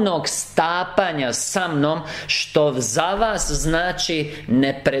potpunog stapanja sa mnom, što za vas znači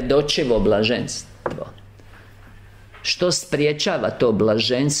nepredočivo blaženstvo. Što spriječava to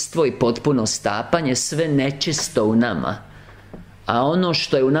blaženstvo i potpuno stapanje? Sve nečisto u nama. A ono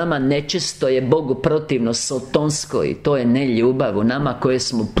što je u nama nečisto je Bogu protivno, sotonsko, i to je neljubav u nama koje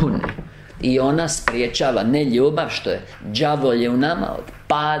smo puni. I ona spriječava neljubav, što je đavolje u nama od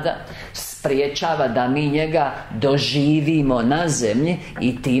pada, spriječava da mi njega doživimo na zemlji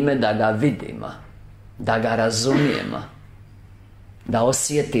i time da ga vidimo, da ga razumijemo, da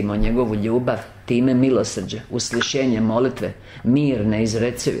osjetimo njegovu ljubav, time milosrđe, uslišenje molitve, mir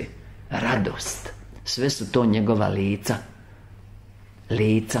neizrecivi, radost. Sve su to njegova lica.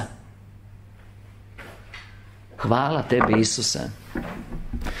 Hvala tebi, Isuse.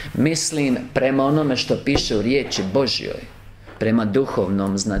 Mislim prema onome što piše u riječi Božjoj, prema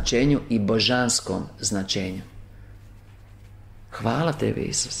duhovnom značenju i božanskom značenju. Hvala tebi,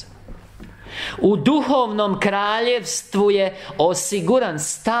 Isuse. U duhovnom kraljevstvu je osiguran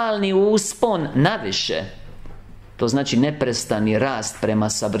stalni uspon naviše. To znači neprestani rast prema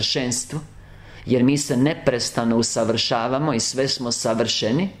savršenstvu, jer mi se neprestano usavršavamo i sve smo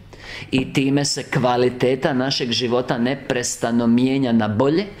savršeni, i time se kvaliteta našeg života neprestano mijenja na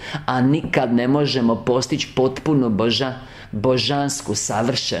bolje, a nikad ne možemo postići potpunu božansku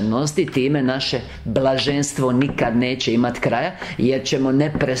savršenost, i time naše blaženstvo nikad neće imati kraja, jer ćemo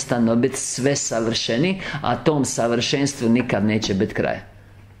neprestano biti sve savršeni, a tom savršenstvu nikad neće biti kraja.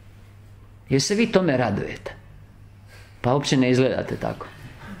 Jer se vi tome radujete? Pa uopće ne izgledate tako.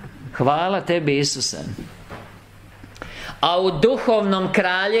 Hvala tebi, Isuse. A u duhovnom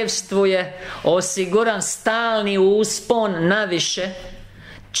kraljevstvu je osiguran stalni uspon naviše,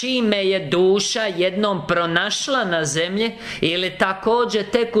 čime je duša jednom pronašla na zemlji, ili također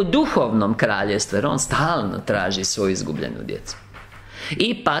tek u duhovnom kraljevstvu, jer on stalno traži svoju izgubljenu djecu.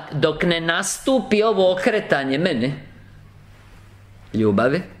 Ipak, dok ne nastupi ovo okretanje meni,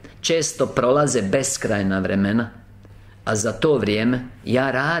 ljubavi, često prolaze beskrajna vremena, a za to vrijeme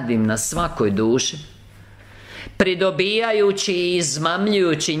ja radim na svakoj duši, pridobijajući i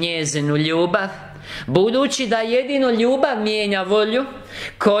izmamljujući njezinu ljubav, budući da jedino ljubav mijenja volju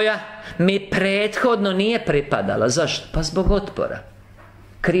koja mi prethodno nije pripadala. Zašto? Pa zbog otpora,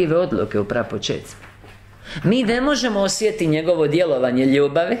 krive odluke u prapočetku. Mi ne možemo osjetiti njegovo djelovanje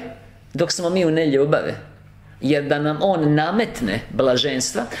ljubavi dok smo mi u neljubavi, jer da nam on nametne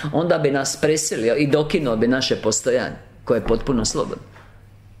blaženstva, onda bi nas prisilio i dokinuo bi naše postojanje, koje je potpuno slobodno.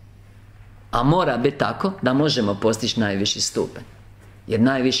 A mora biti tako da možemo postići najviši stupanj, jer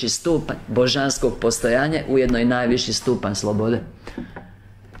najviši stupanj božanskog postojanja ujedno i najviši stupanj slobode.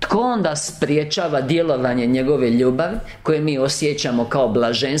 Tko onda spriječava djelovanje njegove ljubavi, koje mi osjećamo kao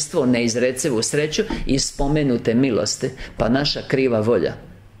blaženstvo, neizrecivu sreću i spomenute milosti? Pa naša kriva volja,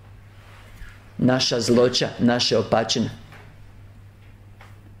 naša zloća, naše opačine.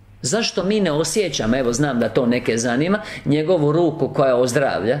 Zašto mi ne osjećamo, evo znam da to neke zanima, njegovu ruku koja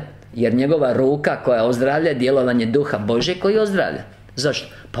ozdravlja? Jer njegova ruka koja ozdravlja je djelovanje Duha Božje koji ozdravlja. Zašto?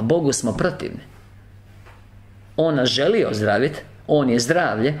 Pa Bogu smo protivni. On nas želi ozdraviti, on je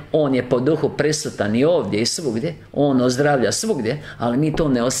zdravlje, on je po duhu prisutan i ovdje i svugdje, on ozdravlja svugdje, ali mi to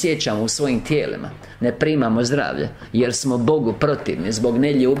ne osjećamo u svojim tijelima, ne primamo zdravlje, jer smo Bogu protivni zbog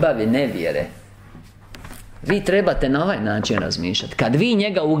neljubavi, nevjere. Vi trebate na ovaj način razmišljati. Kad vi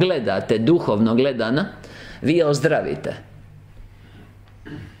njega ugledate, duhovno gledano, vi ozdravite,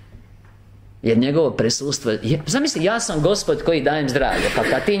 jer njegovo prisustvo je... Zamisli, ja sam Gospod koji dajem zdravlje, pa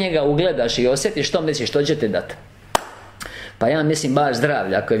kad ti njega ugledaš i osjetiš, što misliš, što će ti dati? Pa ja mislim baš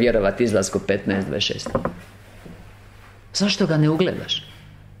zdravlje, ako je vjerovati izlasku 15:26. Zašto ga ne ugledaš?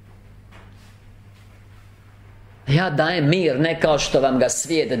 Ja dajem mir, ne kao što vam ga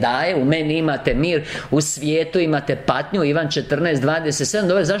svijet daje. U meni imate mir, u svijetu imate patnju. Ivan 14:27.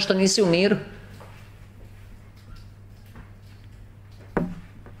 Dobro, zašto nisi u miru?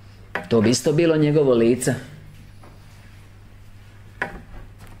 To bi isto bilo njegovo lice.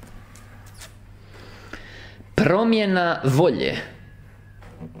 Promjena volje.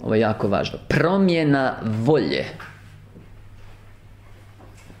 Ovo je jako važno. Promjena volje.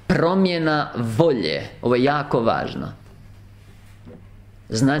 Promjena volje. Ovo je jako važno.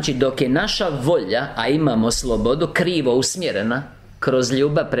 Znači, dok je naša volja, a imamo slobodu, krivo usmjerena kroz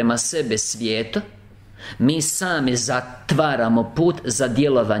ljubav prema sebi svijetu, mi sami zatvaramo put za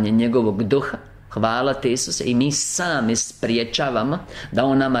djelovanje njegovog duha. Hvala ti Isuse. I mi sami spriječavamo da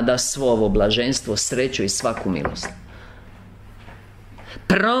on nama da svo ovo blaženstvo, sreću i svaku milost.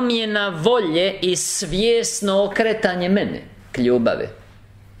 Promjena volje i svjesno okretanje mene k ljubavi.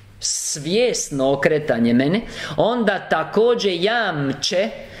 Svjesno okretanje mene onda također jamče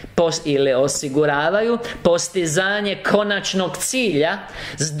ili osiguravaju postizanje konačnog cilja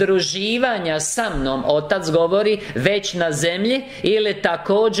združivanja sa mnom, Otac govori, već na zemlji ili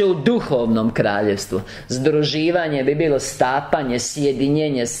također u duhovnom kraljevstvu. Združivanje bi bilo stapanje,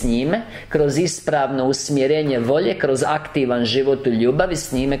 sjedinjenje s njime kroz ispravno usmjerenje volje, kroz aktivan život u ljubavi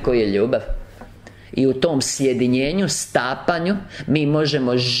s njime koji je ljubav. I u tom sjedinjenju, stapanju, mi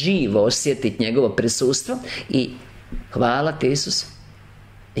možemo živo osjetiti njegovo prisustvo. I hvala ti Isus,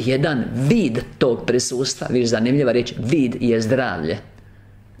 jedan vid tog prisustva, viš zanimljiva riječ, vid je zdravlje,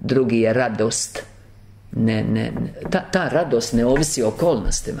 drugi je radost. Ta radost ne ovisi o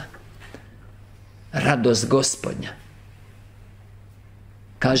okolnostima. Radost Gospodnja.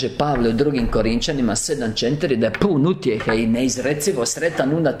 Kaže Pavle u 2. Korinčanima 7:4 da je pun utjehe i neizrecivo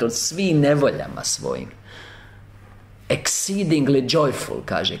sretan unatoč svim nevoljama svojim. Exceedingly joyful,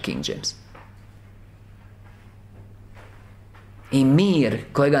 kaže King James. I mir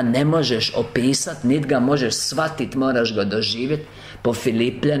kojega ne možeš opisati, niti ga možeš shvatiti, moraš ga doživjeti, po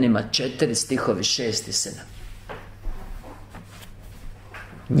Filipljanima 4 stihovi 6 i 7.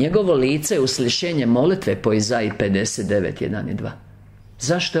 Njegovo lice je uslišenje molitve po Izaji 59:1 i 2.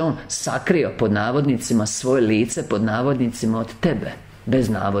 Zašto je on sakrio pod navodnicima svoje lice pod navodnicima od tebe, bez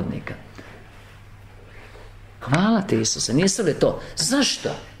navodnika? Hvala ti Isuse, nisu li to? Zašto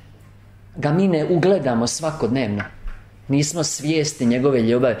ga mi ne ugledamo svakodnevno? Nismo svjesni njegove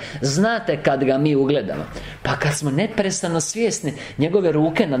ljubavi. Znate kad ga mi ugledamo? Pa kad smo neprestano svjesni njegove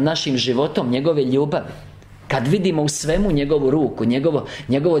ruke nad našim životom, njegove ljubavi. Kad vidimo u svemu njegovu ruku,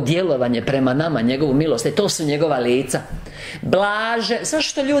 njegovo djelovanje prema nama, njegovu milost. To su njegova lica. Blaže.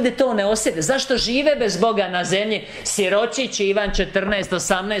 Zašto ljudi to ne osjete? Zašto žive bez Boga na zemlji? Siročići Ivan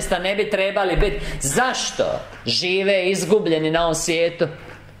 14:18 ne bi trebali biti. Zašto žive izgubljeni na ovom svijetu?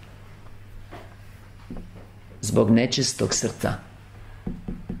 Zbog nečistog srca,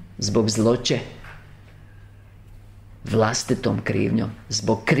 zbog zloće, vlastitom krivnjom,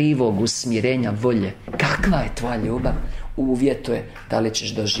 zbog krivog usmjerenja volje. Kakva je tvoja ljubav? Uvjetuje da li ćeš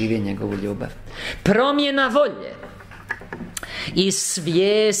doživjeti njegovu ljubav. Promjena volje i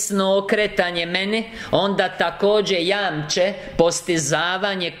svjesno okretanje mene onda također jamče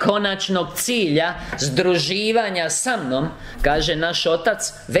postizavanje konačnog cilja združivanja sa mnom, kaže naš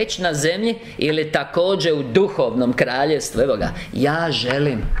Otac, već na zemlji ili također u duhovnom kraljevstvu. Evo ga, ja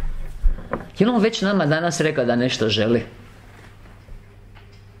želim. Je li on već nama danas rekao da nešto želi?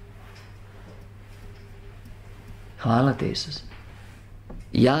 Hvala ti Isus.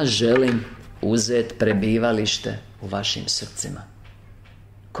 Ja želim uzeti prebivalište u vašim srcima.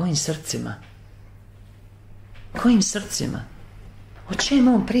 Kojim srcima? Kojim srcima? O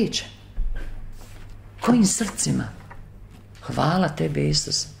čemu on priča? Kojim srcima? Hvala tebi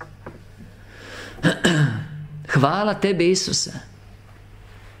Isuse. Hvala tebi Isuse.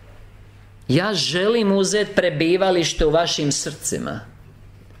 Ja želim uzeti prebivalište u vašim srcima.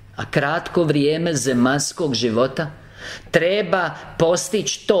 A kratko vrijeme zemaljskog života treba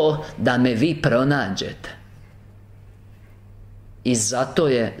postići to da me vi pronađete. I zato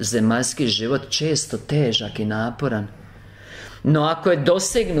je zemaljski život često težak i naporan. No ako je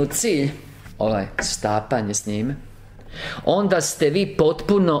dosegnut cilj, ovaj stapanje s njime, onda ste vi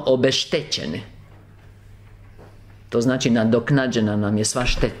potpuno obeštećeni. To znači nadoknađena nam je sva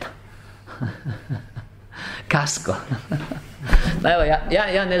šteta. Kasko. Evo,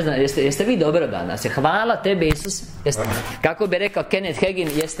 ja ne znam, jeste vi dobro danas? Hvala tebi Isus. Kako bi rekao Kenneth Hagin,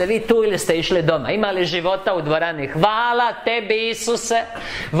 jeste vi tu ili ste išli doma? Ima li života u dvorani? Hvala tebi Isuse.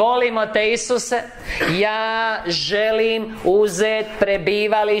 Volimo te Isuse. Ja želim uzeti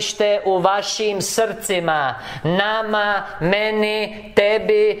prebivalište u vašim srcima. Nama, meni,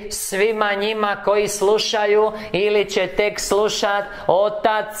 tebi, svima njima koji slušaju ili će tek slušat.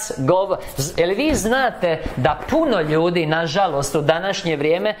 Otac govori. Jel vi znate da puno ljudi, nažalost, u današnje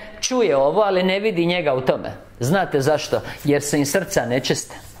vrijeme čuje ovo, ali ne vidi njega u tome? Znate zašto? Jer su im srca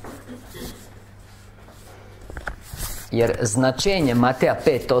nečiste. Jer značenje Mateja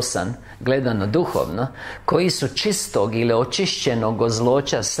 5:8 gledano duhovno, koji su čistog ili očišćenog od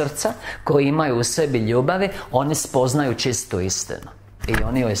zloća srca, koji imaju u sebi ljubavi, oni spoznaju čistu istinu. I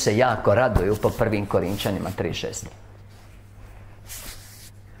oni joj se jako raduju po 1. Korinčanima 3:6.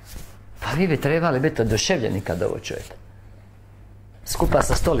 Pa vi bi trebali biti oduševljeni kad ovo čujete. Skupa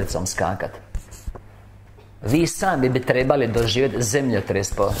sa stolicom skakat. Vi sami bi trebali doživjeti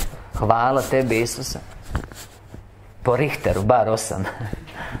zemljotres po, hvala tebi Isuse, po Richteru, bar 8.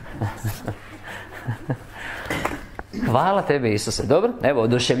 Hvala tebi Isuse. Dobro? Evo,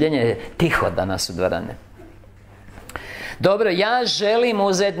 oduševljenje je tiho danas u dvorani. Dobro, ja želim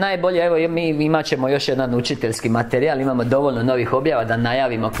uzeti najbolje. Evo, mi imat ćemo još jedan učiteljski materijal. Imamo dovoljno novih objava da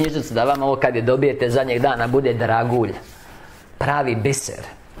najavimo knjižnicu, da vam ovo kad je dobijete zadnjeg dana bude dragulj, pravi biser.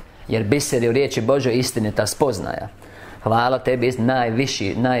 Jer biser je u riječi Božoj istinita spoznaja. Hvala tebi,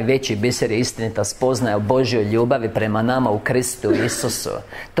 najveći biser je istinita spoznaja o Božjoj ljubavi prema nama u Kristu Isusu.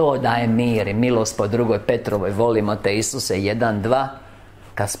 To daje mir i milost po 2. Petrovoj. Volimo te Isuse 1:2.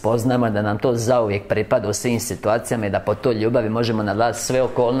 Kad spoznamo da nam to zauvijek pripada u svim situacijama i da po toj ljubavi možemo nadvladati sve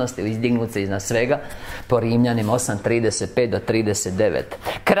okolnosti, izdignuti se iznad svega, po Rimljanima 8:35-39.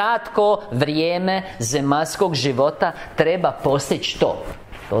 Kratko vrijeme zemaljskog života treba postići to.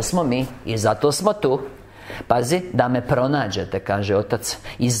 To smo mi i zato smo tu. Pazi, da me pronađete, kaže Otac.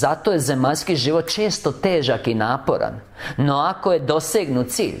 I zato je zemaljski život često težak i naporan. No ako je dosegnut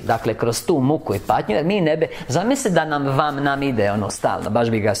cilj, dakle kroz tu muku i patnju, jer mi ne bi... Zamisli da nam ide ono stalno, baš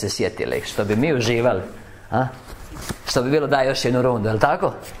bi ga se sjetili, što bi mi uživali, a? Što bi bilo da još jednu rundu, jel'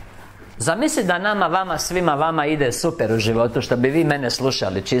 tako? Zamisli da nama, vama, svima vama ide super u životu, što bi vi mene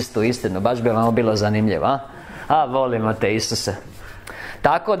slušali čistu istinu, baš bi vam bilo zanimljivo, a? A volimo te Isuse.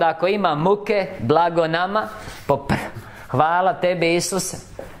 Tako da ako ima muke, blago nama, hvala tebi Isuse,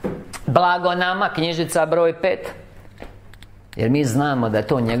 blago nama, knjižica broj 5. Jer mi znamo da je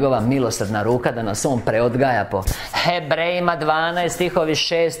to njegova milosrdna ruka, da nas on preodgaja po Hebrejima 12, stihovi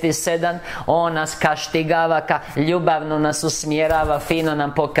 6 i 7. On nas kaštigava, ljubavno nas usmjerava, fino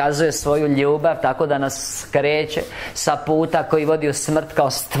nam pokazuje svoju ljubav, tako da nas skreće sa puta koji vodi u smrt, kao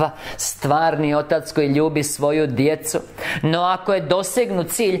stvarni otac koji ljubi svoju djecu. No ako je dosegnut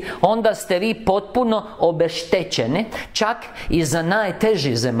cilj, onda ste vi potpuno obeštećeni, čak i za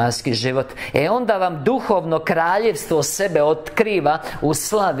najteži zemaljski život. Onda vam duhovno kraljevstvo sebe otkriva u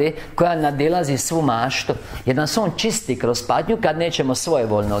slavi koja nadilazi svu maštu. Jer nas on čisti kroz patnju kad nećemo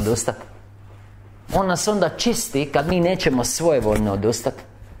svojevoljno odustati. On nas onda čisti kad mi nećemo svojevoljno odustati.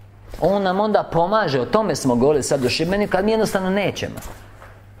 On nam onda pomaže, o tome smo govorili sad u Šibeniku, kad mi jednostavno nećemo.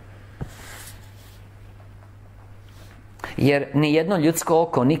 Jer nijedno ljudsko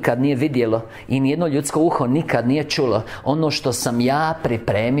oko nikad nije vidjelo i nijedno ljudsko uho nikad nije čulo ono što sam ja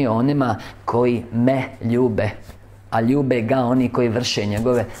pripremio onima koji me ljube. A ljube ga oni koji vrše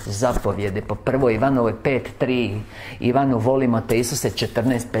njegove zapovjede. Po 1. Ivanovoj 5:3, Ivanu volimo te Isuse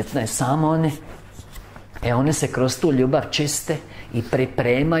 14:15. Samo oni. Oni se kroz tu ljubav čiste i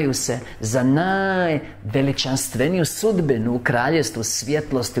pripremaju se za najveličanstveniju sudbinu u kraljevstvu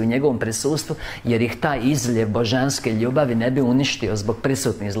svjetlosti u njegovom prisustvu, jer ih taj izljev božanske ljubavi ne bi uništio zbog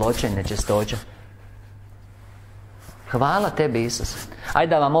prisutnih zločina i nečistoća. Hvala tebi Isuse. Ajde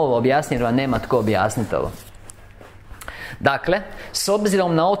da vam ovo objasnim, jer vam nema tko objasniti ovo. Dakle, s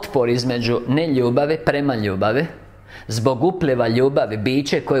obzirom na otpor između neljubavi prema ljubavi, zbog upljeva ljubavi,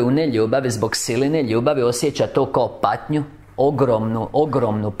 biće koje u neljubavi, zbog siline ljubavi osjeća to kao patnju,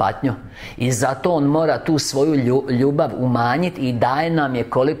 ogromnu patnju. I zato on mora tu svoju ljubav umanjiti i daje nam je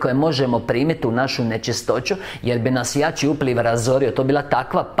koliko je možemo primiti u našu nečistoću, jer bi nas jači upliv razorio. To bila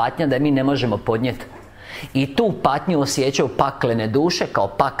takva patnja da je mi ne možemo podnijeti. I tu patnju osjećaju paklene duše kao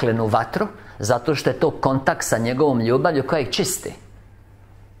paklenu vatru, zato što je to kontakt sa njegovom ljubavlju koja ih čisti.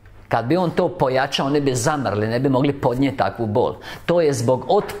 Kad bi on to pojačao, oni bi zamrli, ne bi mogli podnijeti takvu bol. To je zbog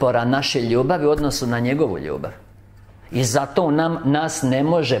otpora naše ljubavi u odnosu na njegovu ljubav. I zato nas ne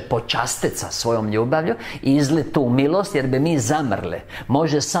može počastiti sa svojom ljubavlju i izliti tu milost, jer bi mi zamrli.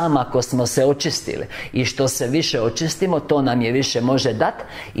 Može samo ako smo se očistili. I što se više očistimo, to nam je više može dati.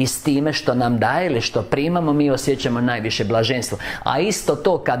 I s time što nam daje ili što primamo, mi osjećamo najviše blaženstvo. A isto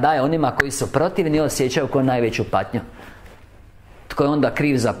to kad daje onima koji su protivni, osjećaju kao najveću patnju. Tko je onda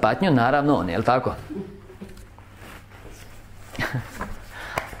kriv za patnju? Naravno on, jel' tako?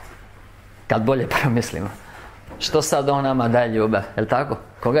 Kad bolje promislimo. Što sad on nama daje ljubav, jel' tako?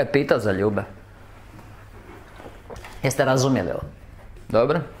 Koga je pitao za ljubav? Jeste razumjeli ovo?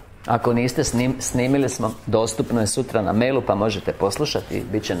 Dobro? Ako niste, snimili smo, dostupno je sutra na mailu, pa možete poslušati,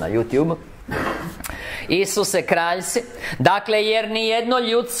 bit će na YouTube. Isuse, kralj si. Dakle, jer ni jedno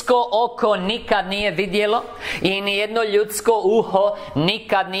ljudsko oko nikad nije vidjelo i ni jedno ljudsko uho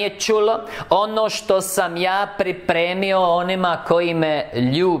nikad nije čulo ono što sam ja pripremio onima koji me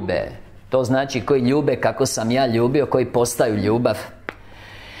ljube. To znači koji ljube kako sam ja ljubio, koji postaju ljubav.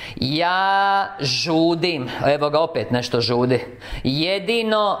 Ja žudim, evo ga opet nešto žudi,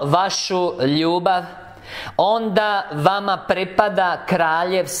 jedino vašu ljubav, onda vama pripada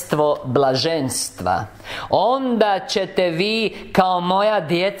kraljevstvo blaženstva. Onda ćete vi kao moja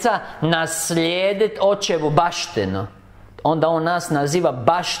djeca naslijediti očevu baštinu. Onda on nas naziva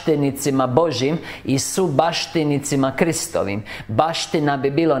baštenicima Božjim i subaštenicima Kristovim. Baština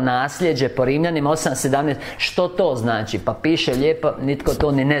bi bilo nasljeđe po Rimljanima 8:17. Što to znači? Pa piše lijepo, nitko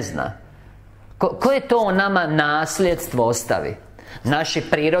to ni ne zna. Koje to nama nasljedstvo ostavi? Naši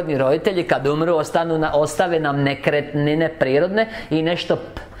prirodni roditelji kad umru ostave nam nekretnine prirodne i nešto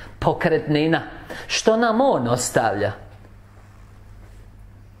pokretnina. Što nam on ostavlja?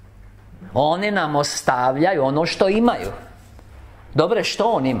 Oni nam ostavljaju ono što imaju. Dobre,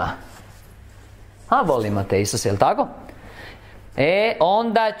 što on ima? A volimo te, Isuse, jel' tako?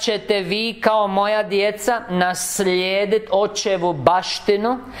 Onda ćete vi kao moja djeca naslijediti očevu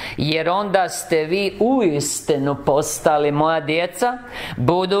baštinu, jer onda ste vi uistinu postali moja djeca,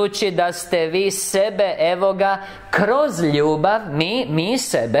 budući da ste vi sebe, evo ga, kroz ljubav, mi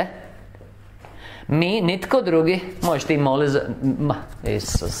sebe, mi, nitko drugi. Možeš ti moliti za...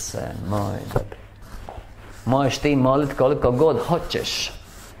 Isuse moj, možeš ti moliti koliko god hoćeš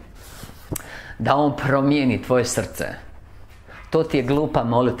da on promijeni tvoje srce. To ti je glupa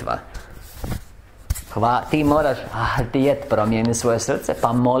molitva. Ti moraš promijeni svoje srce,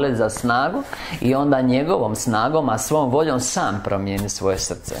 pa moliti za snagu i onda njegovom snagom, a svom voljom sam promijeni svoje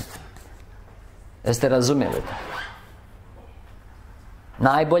srce. Jeste razumjeli to?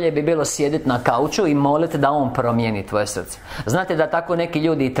 Najbolje bi bilo sjediti na kauču i moliti da on promijeni tvoje srce. Znate da tako neki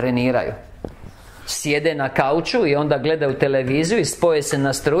ljudi i treniraju. Sjede na kauču i onda gledaju televiziju i spoje se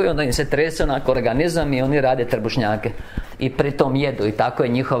na struju, onda im se trese onak organizam i oni rade trbušnjake. I pritom jedu. I tako je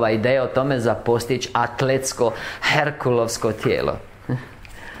njihova ideja o tome za postići atletsko, herkulovsko tijelo.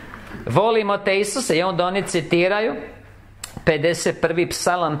 Volimo te, Isuse, i onda oni citiraju 51.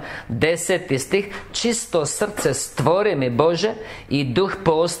 psalam 10. stih. Čisto srce stvori mi, Bože, i duh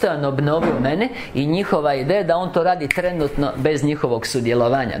postojan obnovi u mene. I njihova ideja da on to radi trenutno bez njihovog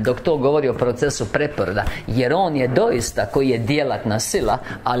sudjelovanja, dok to govori o procesu preporoda. Jer on je doista koji je djelatna sila,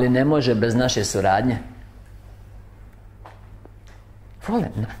 ali ne može bez naše suradnje.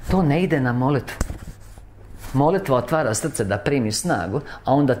 Volim, to ne ide na molitvu. Molitva otvara srce da primi snagu,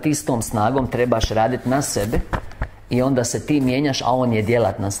 a onda ti s tom snagom trebaš raditi na sebi. I onda se ti mijenjaš, a on je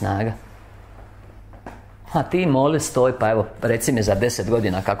djelatna snaga. A ti moli, stoj, pa evo, reci mi za 10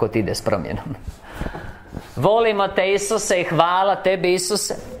 godina kako ti ide s promjenom. Volimo te, Isuse, i hvala tebi,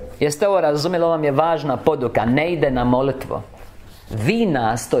 Isuse. Jeste ovo razumjeli? Ovo vam je važna poduka. Ne ide na molitvu. Vi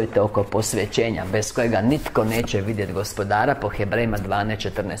nastojite oko posvećenja, bez kojega nitko neće vidjeti Gospodara, po Hebrejima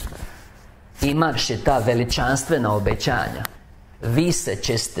 12:14. Imavši ta veličanstvena obećanja, vi se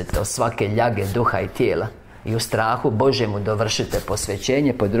čistite od svake ljage duha i tijela i u strahu Božjemu dovršite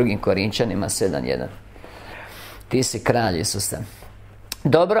posvećenje, po 2. Korinčanima 7:1. Ti si kralj, Isuse.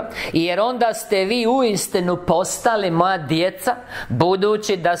 Dobro, jer onda ste vi uistinu postali moja djeca,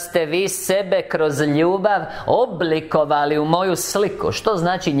 budući da ste vi sebe kroz ljubav oblikovali u moju sliku. Što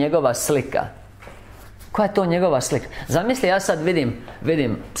znači njegova slika? Koja je to njegova slika? Zamisli, ja sad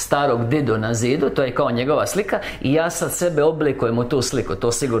vidim starog didu na zidu, to je kao njegova slika, i ja sad sebe oblikujem u tu sliku.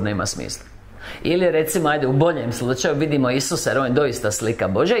 To sigurno ima smisla. Ili recimo, ajde, u boljem slučaju vidimo Isusa, jer on je doista slika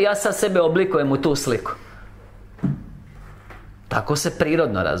Božja, i ja sad sebe oblikujem u tu sliku. Tako se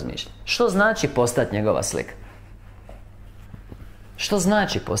prirodno razmišlja. Što znači postati njegova slika? Što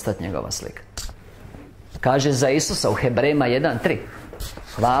znači postati njegova slika? Kaže za Isusa u Hebrejima 1:3.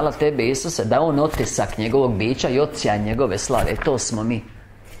 Hvala tebi, Isuse, da on otisak njegovog bića i odsjaj njegove slave. To smo mi.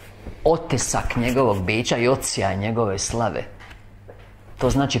 Otisak njegovog bića i odsjaj njegove slave. To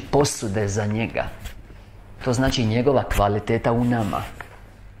znači posude za njega. To znači njegova kvaliteta u nama.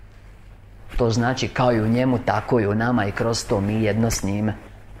 To znači kao i u njemu, tako i u nama, i kroz to mi jedno s njime.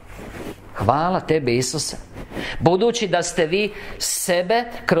 Hvala tebi, Isuse. Budući da ste vi sebe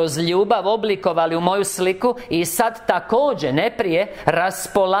kroz ljubav oblikovali u moju sliku i sad također, ne prije,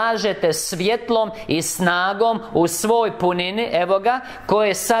 raspolažete svjetlom i snagom u svoj punini, evo ga,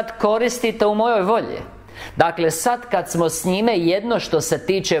 koje sad koristite u mojoj volji. Dakle, sad kad smo s njime jedno što se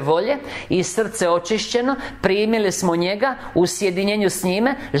tiče volje i srce očišćeno, primili smo njega u sjedinjenju s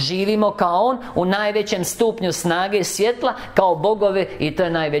njime, živimo kao on u najvećem stupnju snage i svjetla, kao bogovi, i to je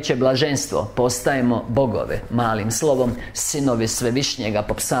najveće blaženstvo. Postajemo bogove, malim slovom, sinovi Svevišnjega,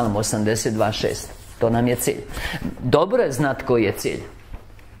 po Psalmu 82:6. To nam je cilj. Dobro je znati koji je cilj,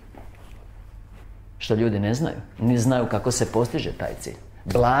 što ljudi ne znaju, ni znaju kako se postiže taj cilj.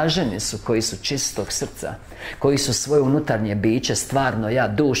 Blaženi su koji su čistog srca, koji su svoje unutarnje biće, stvarno ja,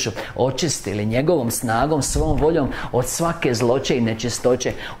 dušu, očistili njegovom snagom, svom voljom od svake zloće i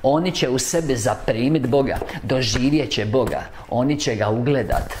nečistoće. Oni će u sebi zaprimiti Boga, doživjet će Boga, oni će ga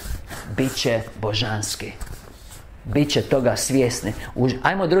ugledat, bit će božanski, bit će toga svjesni.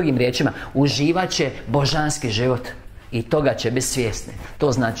 Ajmo drugim riječima, uživat će božanski život i toga će biti svjesni.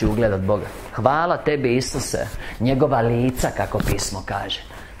 To znači ugledat Boga. Hvala tebi, Isuse. Njegova lica, kako pismo kaže,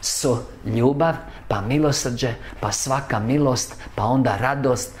 su ljubav, pa milosrđe, pa svaka milost, pa onda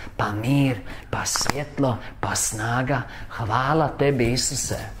radost, pa mir, pa svjetlo, pa snaga. Hvala tebi,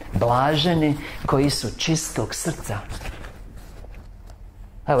 Isuse. Blaženi koji su čistog srca.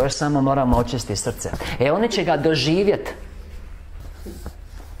 Evo, još samo moramo očistiti srce. Oni će ga doživjeti.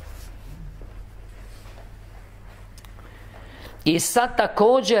 I sad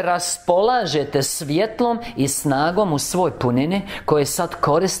također raspolažete svjetlom i snagom u svoj punini, koje sad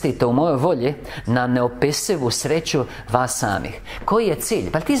koristite u mojoj volji na neopisivu sreću vas samih. Koji je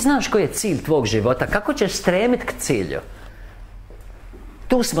cilj? Pa ti znaš koji je cilj tvog života. Kako ćeš stremiti k cilju?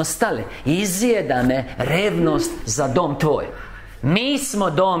 Tu smo stali. Izjeda me revnost za dom tvoj. Mi smo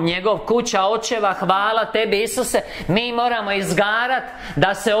dom njegov, kuća očeva. Hvala tebi, Isuse. Mi moramo izgarat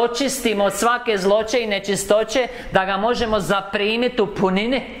da se očistimo od svake zloće i nečistoće, da ga možemo zaprimiti u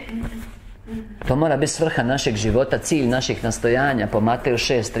punini. To mora biti svrha našeg života, cilj naših nastojanja, po Mateju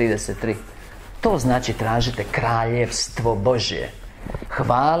 6:33. To znači tražite kraljevstvo Božje.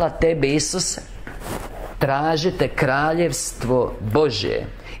 Hvala tebi, Isuse. Tražite kraljevstvo Božje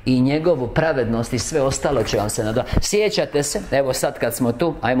i njegovu pravednost, i sve ostalo će vam se nadati. Sjećate se, evo sad kad smo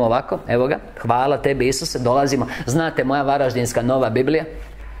tu, ajmo ovako, evo ga, hvala tebi, Isuse, dolazimo. Znate, moja Varaždinska Nova Biblija?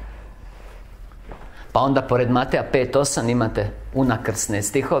 Pa onda pored Mateja 5:8 imate unakrsne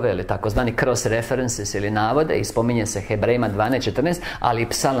stihove, ili takozvani cross references, ili navode, i spominje se Hebrejima 12:14, ali i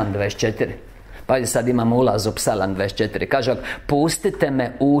Psalam 24. Pa sad imamo ulaz u Psalam 24. Kaže, pustite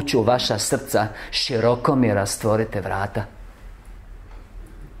me ući u vaša srca, široko mi rastvorite vrata.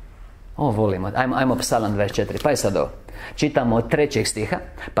 Volimo. Ajmo Psalam 24. Pa je sad ovo. Čitamo od 3. stiha,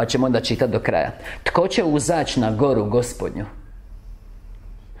 pa ćemo onda čitati do kraja. Tko će uzaći na goru Gospodnju?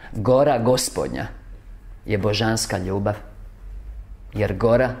 Gora Gospodnja je božanska ljubav, jer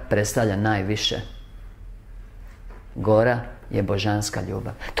gora predstavlja najviše. Gora je božanska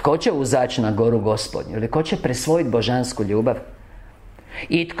ljubav. Tko će uzaći na goru Gospodnju? Ili tko će prisvojiti božansku ljubav?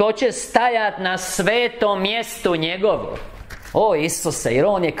 I tko će stajat na svetom mjestu njegovu? O Isuse, jer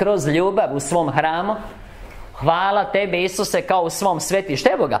on je kroz ljubav u svom hramu. Hvala tebi, Isuse, kao u svom svetištu.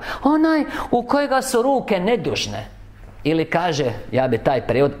 Evo ga, onaj u kojega su ruke nedužne. Ili kaže, ja bi taj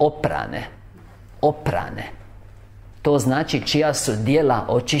prijevod, oprane. Oprane. To znači čija su djela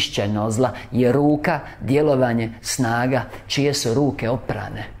očišćena od zla. Je ruka, djelovanje, snaga, čije su ruke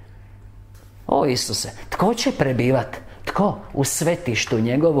oprane. O Isuse, tko će prebivat? Tko? U svetištu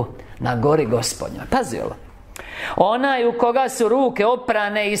njegovu, na gori Gospodnjoj. Pazi ovo. Onaj u koga su ruke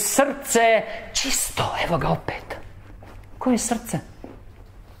oprane i srce čisto. Evo ga opet. Koje srce?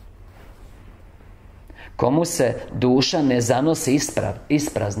 Komu se duša ne zanosi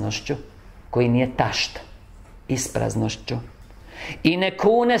ispraznošću, koji nije tašt, ispraznošću, i ne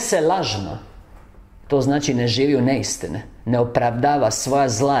kune se lažno. To znači ne živi u neistine, ne opravdava svoja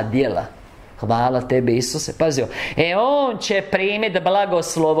zla djela. Hvala tebi, Isuse. Pazi, on će primiti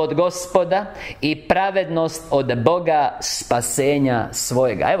blagoslov od Gospoda i pravednost od Boga spasenja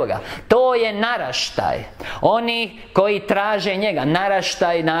svojega. Evo ga, to je naraštaj. Oni koji traže njega,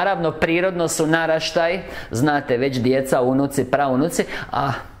 naraštaj, naravno prirodno su naraštaj, znate već djeca, unuci, praunuci,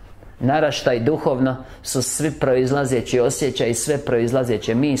 a naraštaj duhovno su svi proizlazeći osjećaj i sve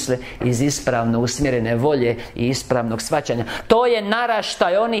proizlazeće misli iz ispravno usmjerene volje i ispravnog shvaćanja. To je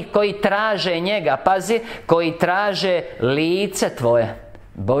naraštaj onih koji traže njega, pazi, koji traže lice tvoje,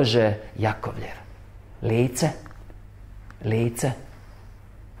 Bože Jakovljev. Lice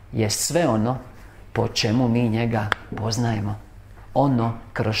je sve ono po čemu mi njega poznajemo. Ono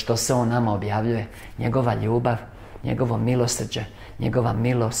kroz što se on nama objavljuje. Njegova ljubav, njegovo milosrđe, njegova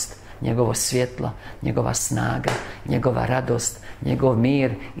milost, njegovo svjetlo, njegova snaga, njegova radost, njegov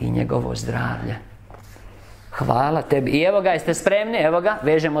mir i njegovo zdravlje. Hvala tebi. I evo ga, jeste spremni? Evo ga,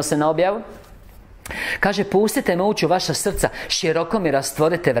 vežemo se na objavu. Kaže, pustite me ući u vaša srca, široko mi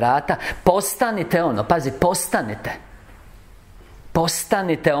rastvorite vrata, postanite ono, pazi, postanite.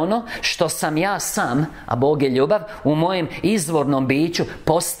 Postanite ono što sam ja sam, a Bog je ljubav, u mojem izvornom biću.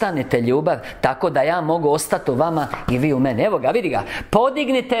 Postanite ljubav, tako da ja mogu ostati u vama i vi u meni. Evo ga, vidi ga.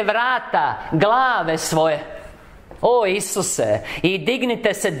 Podignite vrata, glave svoje, o Isuse, i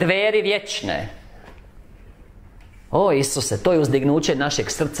dignite se dveri vječne. O Isuse, to je uzdignuće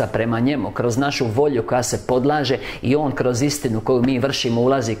našeg srca prema njemu, kroz našu volju koja se podlaže, i on kroz istinu koju mi vršimo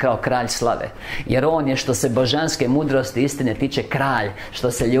ulazi kao kralj slave. Jer on je, što se božanske mudrosti istine tiče, kralj,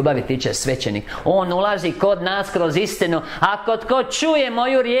 što se ljubavi tiče, svećenik. On ulazi kod nas kroz istinu, a tko čuje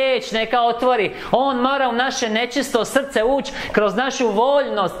moju riječ neka otvori. On mora u naše nečisto srce ući kroz našu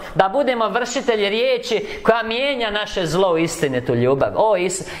voljnost, da budemo vršitelji riječi koja mijenja naše zlo u istinitu ljubav. O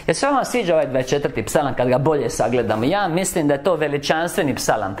Isus, jer se vam sviđa ovaj 24. psalam kad ga bolje sagledamo? Ja mislim da je to veličanstveni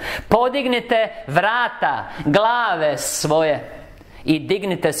psalam. Podignite vrata, glave svoje, i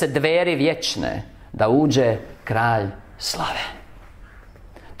dignite se dveri vječne, da uđe kralj slave.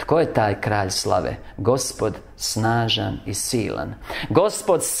 Tko je taj kralj slave? Gospod snažan i silan.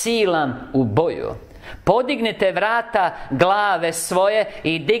 Gospod silan u boju. Podignite vrata, glave svoje,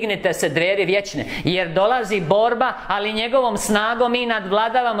 i dignite se dveri vječne. Jer dolazi borba, ali njegovom snagom mi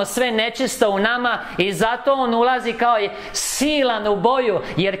nadvladavamo sve nečisto u nama, i zato on ulazi kao silan u boju,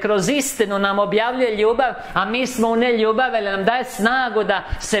 jer kroz istinu nam objavljuje ljubav, a mi smo u neljubavi, ali nam daje snagu da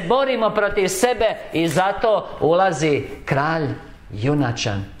se borimo protiv sebe, i zato ulazi kralj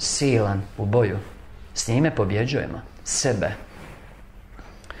junačan, silan u boju. S njime pobjeđujemo sebe.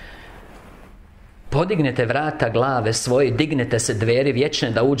 Podignete vrata, glave svoje, dignete se dveri vječne,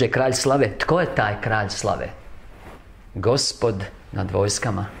 da uđe kralj slave. Tko je taj kralj slave? Gospod nad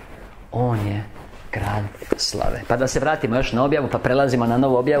vojskama. On je kralj slave. Pa da se vratimo još na objavu, pa prelazimo na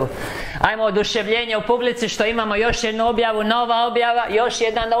novu objavu. Ajmo, oduševljenje u publici što imamo još jednu objavu, nova objava, još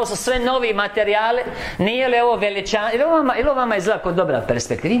jedan, ovo su sve novi materijali. Nije li ovo veličan? Ili ovo vama izgleda kao dobra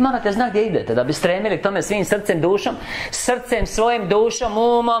perspektiva? Vi morate znati gdje idete, da bi stremili k tome svim srcem, dušom, srcem svojim, dušom,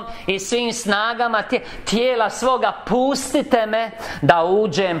 umom i svim snagama tijela svoga. Pustite me da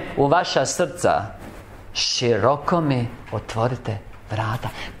uđem u vaša srca. Široko mi otvorite vrata.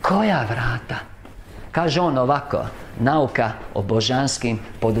 Koja vrata? Kaže on ovako, nauka o božanskim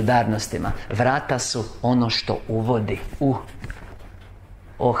podudarnostima. Vrata su ono što uvodi u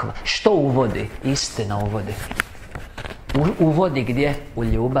što uvodi? Istina uvodi. Uvodi gdje? U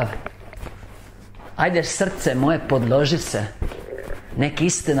ljubav. Ajde, srce moje, podloži se, nek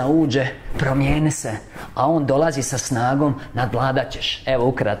istina uđe, promijeni se, a on dolazi sa snagom, nadvladat ćeš. Evo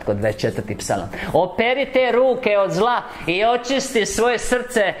ukratko 24. psalam. Operi te ruke od zla i očisti svoje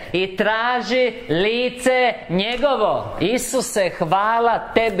srce i traži lice njegovo. Isuse, hvala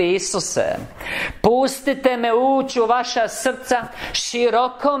tebi, Isuse. Pustite me ući u vaša srca,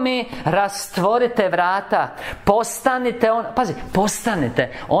 široko mi rastvorite vrata. Postanite ono, pazi,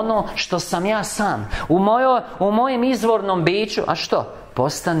 postanite ono što sam ja sam. U mojem izvornom biću, a što?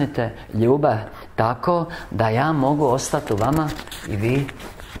 Postanite ljubav, tako da ja mogu ostati u vama i vi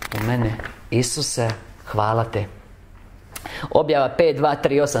u mene. Isuse, hvala te. Objava 5, 2,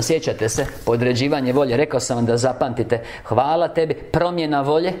 3, 8, sjećate se? Podređivanje volje, rekao sam vam da zapamtite. Hvala tebi, promjena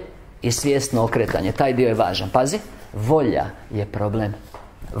volje i svjesno okretanje. Taj dio je važan. Pazi, volja je problem.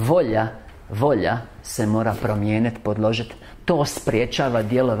 Volja se mora promijeniti, podložiti. To spriječava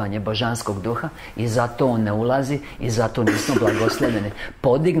djelovanje božanskog duha, i zato on ne ulazi, i zato nismo blagoslovljeni.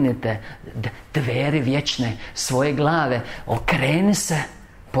 Podignite dveri vječne svoje glave, okreni se,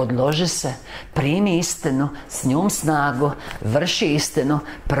 podloži se, primi istinu, s njom snagu, vrši istinu,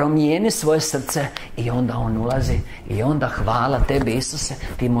 promijeni svoje srce, i onda on ulazi. I onda hvala tebi, Isuse,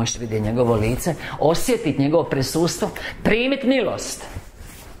 ti možeš vidjeti njegovo lice, osjetiti njegovo prisustvo, primiti milost,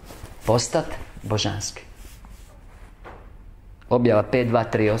 postati božanski. Objava 5, 2,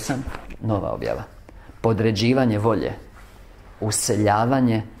 3, 8, nova objava. Podređivanje volje,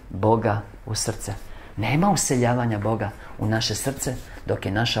 useljavanje Boga u srce. Nema useljavanja Boga u naše srce dok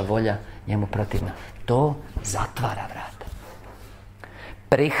je naša volja njemu protivna. To zatvara vrata.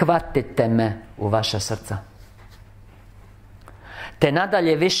 Prihvatite me u vaša srca, te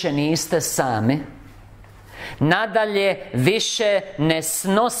nadalje više niste sami. Nadalje više ne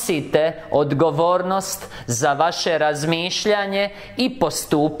snosite odgovornost za vaše razmišljanje i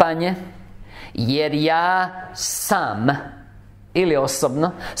postupanje, jer ja sam, ili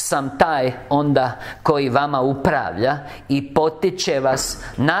osobno, sam taj onda koji vama upravlja i potiče vas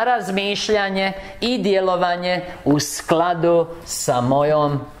na razmišljanje i djelovanje u skladu sa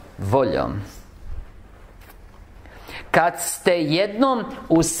mojom voljom. kad ste jednom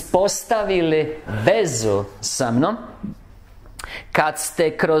uspostavili vezu sa mnom, kad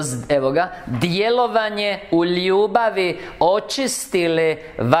ste kroz, evo ga, djelovanje u ljubavi očistili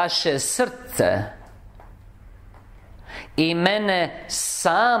vaše srce i mene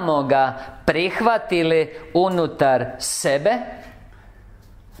samoga prihvatili unutar sebe,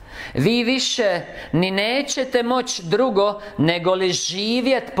 vi više ni nećete moći drugo nego li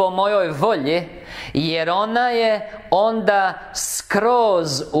živjet po mojoj volji, jer ona je onda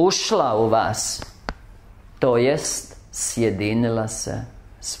skroz ušla u vas, to jest sjedinila se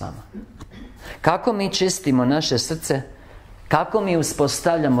s vama. Kako mi čistimo naše srce? Kako mi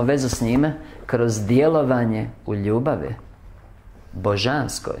uspostavljamo vezu s njime? Kroz djelovanje u ljubavi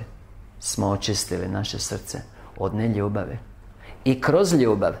božanskoj smo očistili naše srce od neljubavi. I kroz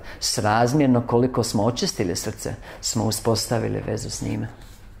ljubav, srazmjerno koliko smo očistili srce, smo uspostavili vezu s njime.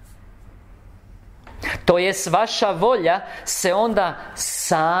 To jest, vaša volja se onda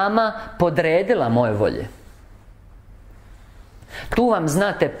sama podredila moje volje. Tu vam,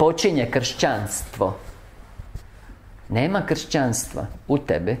 znate, počinje kršćanstvo. Nema kršćanstva u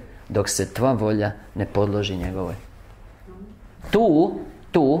tebi dok se tvoja volja ne podloži njegovoj.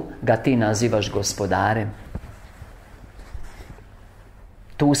 Tu ga ti nazivaš gospodarem.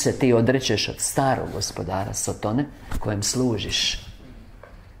 Tu se ti odrećeš od starog gospodara Sotone kojem služiš.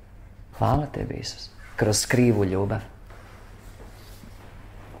 Hvala tebi, Isus. Kroz krivu ljubav.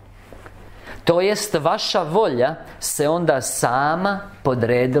 To jest, vaša volja se onda sama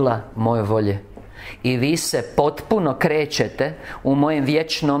podredila mojoj volji. I vi se potpuno krećete u mojem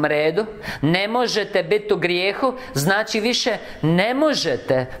vječnom redu. Ne možete biti u grijehu, znači više ne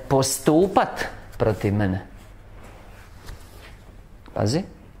možete postupati protiv mene. Pazi,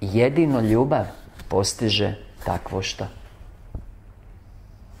 jedino ljubav postiže takvo što.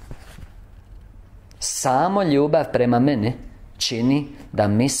 Samo ljubav prema meni čini da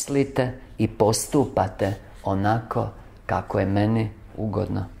mislite i postupate onako kako je meni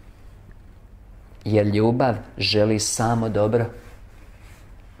ugodno. Jer ljubav želi samo dobro.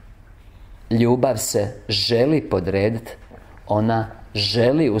 Ljubav se želi podrediti. Ona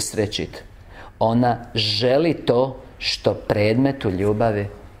želi usrećiti. Ona želi to što predmetu ljubavi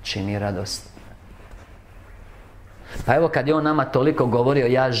čini radost. Pa evo, kad je on nama toliko govorio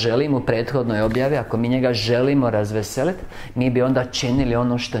ja želim u prethodnoj objavi, ako mi njega želimo razveseliti, mi bi onda činili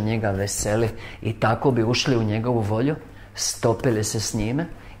ono što njega veseli i tako bi ušli u njegovu volju, stopili se s njime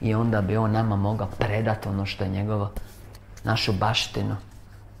i onda bi on nama mogao predati ono što je njegovo, našu baštinu.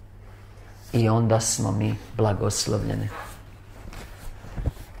 I onda smo mi blagoslovljeni.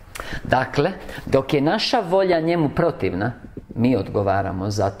 Dakle, dok je naša volja njemu protivna, mi odgovaramo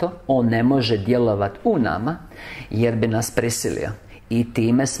za to. On ne može djelovati u nama, jer bi nas prisilio. I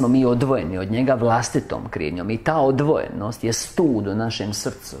time smo mi odvojeni od njega vlastitom krivnjom. I ta odvojenost je stud u našem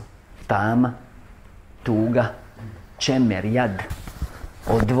srcu. Tama, tuga, čemer, jad.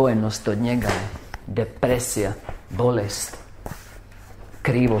 Odvojenost od njega je depresija, bolest,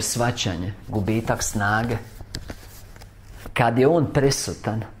 krivo shvaćanje, gubitak snage. Kad je on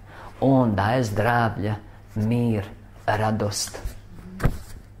prisutan, on daje zdravlje, mir, radost.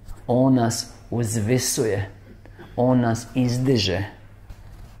 On nas uzvisuje. On nas izdiže.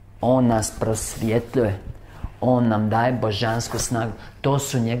 On nas prosvjetljuje. On nam daje božansku snagu. To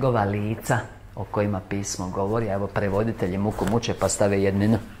su njegova lica o kojima pismo govori. Evo, prevoditelji muku muče pa stave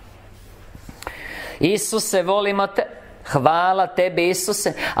jedninu. Isuse, volimo te. Hvala tebi,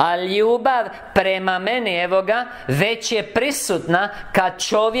 Isuse. A ljubav prema meni, evo ga, već je prisutna kad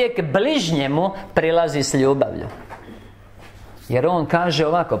čovjek bližnjemu prilazi s ljubavlju. Jer on kaže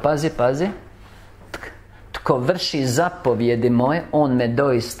ovako, pazi, tko vrši zapovjedi moje, on me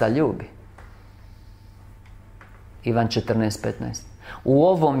doista ljubi. Ivan 14:15. U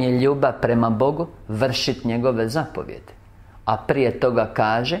ovom je ljubav prema Bogu vršiti njegove zapovjedi. A prije toga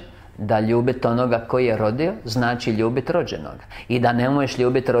kaže da ljubiti onoga koji je rodio, znači ljubiti rođenoga. I da ne možeš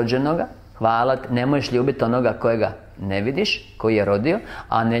ljubiti rođenoga, ne možeš ljubiti onoga kojega ne vidiš, koji je rodio,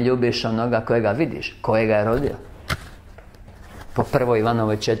 a ne ljubiš onoga kojega vidiš, kojega je rodio. Po 1.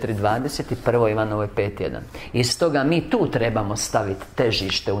 Ivanovoj 4:20 i 1. Ivanovoj 5:1. I stoga mi tu trebamo staviti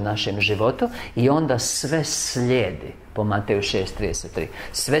težište u našem životu i onda sve slijedi po Mateju 6:33.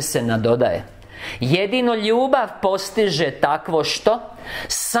 Sve se nadodaje. Jedino ljubav postiže takvo što?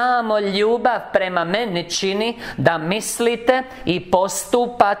 Samo ljubav prema meni čini da mislite i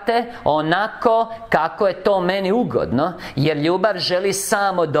postupate onako kako je to meni ugodno, jer ljubav želi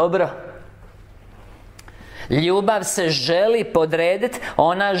samo dobro. Ljubav se želi podrediti,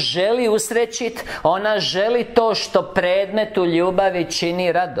 ona želi usrećiti, ona želi to što predmetu ljubavi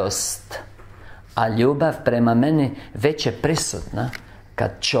čini radost. a ljubav prema meni već je prisutna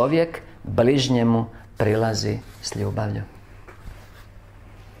kad čovjek bližnjemu prilazi s ljubavlju.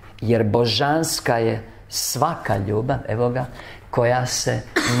 Jer božanska je svaka ljubav, evo ga, koja se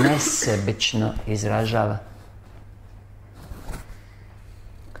nesebično izražava.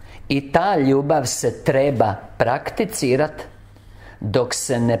 I ta ljubav se treba prakticirati dok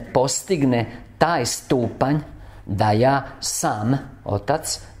se ne postigne taj stupanj da ja sam,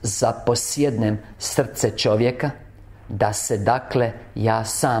 Otac, zaposjednem srce čovjeka, da se dakle ja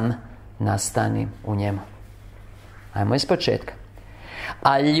sam nastanim u njemu. Ajmo iz početka.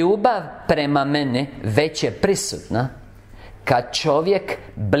 A ljubav prema meni već je prisutna kad čovjek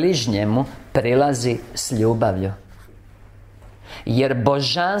bližnjemu prilazi s ljubavlju. Jer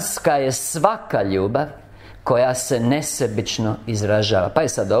božanska je svaka ljubav koja se nesebično izražava. Pa je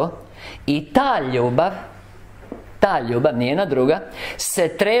sad ovo. I ta ljubav, nijena druga,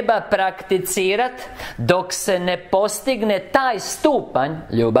 se treba prakticirati dok se ne postigne taj stupanj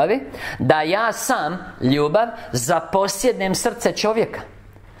ljubavi da ja sam, ljubav, zaposjednem srce čovjeka.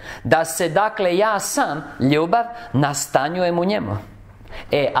 Da se dakle ja sam, ljubav, nastanjujem u njemu.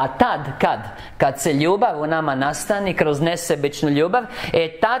 A kad se ljubav u nama nastani kroz nesebičnu ljubav,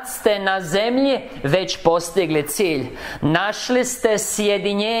 tad ste na zemlji već postigli cilj. Našli ste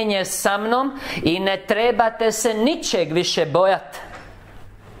sjedinjenje sa mnom i ne trebate se ničeg više bojati.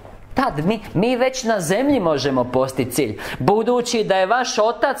 Tad mi već na zemlji možemo postići cilj, budući da je vaš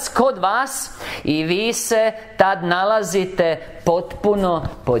Otac kod vas i vi se tad nalazite potpuno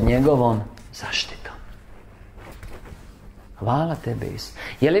pod njegovom zaštitom. Hvala tebi, Isus.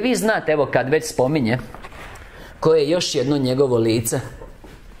 Je li vi znate, evo kad već spominje, koje je još jedno njegovo lice,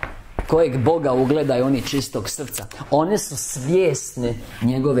 kojeg Boga ugledaju oni čistog srca. Oni su svjesni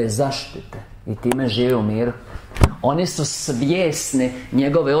njegove zaštite i time žive u miru. Oni su svjesni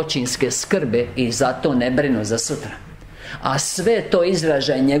njegove očinske skrbe i zato ne brinu za sutra. A sve to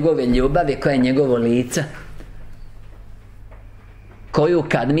izražaj njegove ljubavi koja je njegovo lice, koju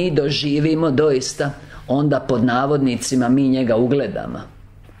kad mi doživimo doista, onda pod navodnicima mi njega ugledamo.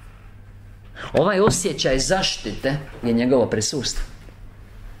 Ovaj osjećaj zaštite je njegovo prisustvo.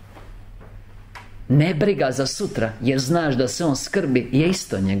 Ne briga za sutra, jer znaš da se on skrbi, je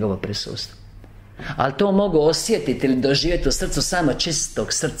isto njegovo prisustvo. Ali to mogu osjetiti ili doživjeti u srcu samo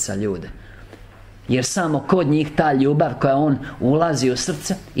čistog srca ljude. Jer samo kod njih ta ljubav koja on ulazi u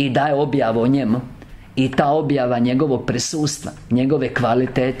srce i daje objavu o njemu, i ta objava njegovog prisustva, njegove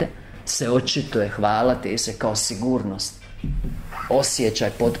kvalitete, se očituje, hvala ti se, kao sigurnost, osjećaj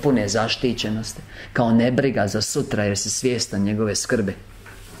potpune zaštićenosti, kao nebriga za sutra jer si svjestan njegove skrbi.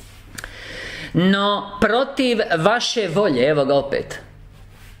 No, protiv vaše volje, evo ga opet,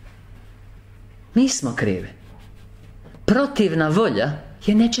 mi smo krivi. Protivna volja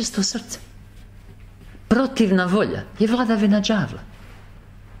je nečisto srce. Protivna volja je vladavina đavla.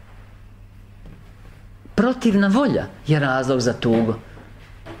 Protivna volja je razlog za tugu,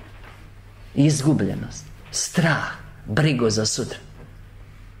 izgubljenost, strah, brigu za sutra.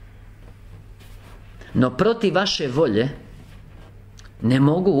 No protiv vaše volje ne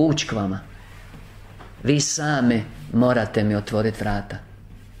mogu ući k vama. Vi sami morate mi otvoriti vrata.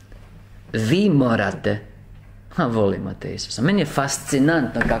 Vi morate. Volimo te Isusa. Meni je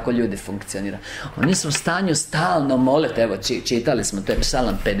fascinantno kako ljudi funkcioniraju. Oni su u stanju stalno moliti. Evo, čitali smo, to je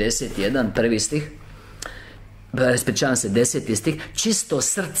Psalam 51, prvi stih. Ispričavam se, 10. stih. Čisto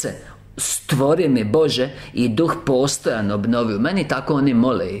srce stvori mi Bože i duh postojan obnovi. Meni tako oni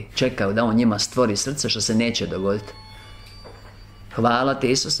mole i čekaju da on njima stvori srce, što se neće dogoditi. Hvala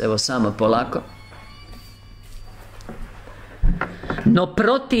ti Isus, evo samo polako. No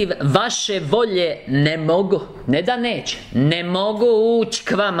protiv vaše volje ne mogu, ne da neće, ne mogu ući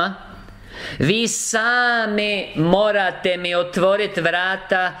k vama. Vi sami morate mi otvoriti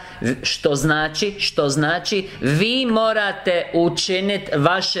vrata. Što znači vi morate učiniti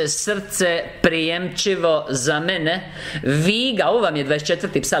vaše srce prijemčivo za mene. Vi ga, ovo vam je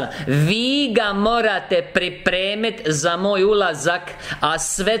 24. psalam, vi ga morate pripremiti za moj ulazak, a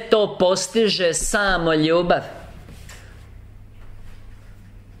sve to postiže samo ljubav.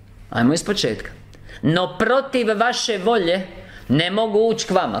 Ajmo iz početka. No protiv vaše volje ne mogu ući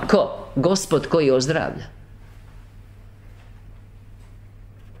k vama. Ko? Gospod koji ozdravlja.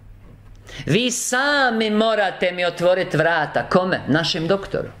 Vi sami morate mi otvoriti vrata. Kome? Našem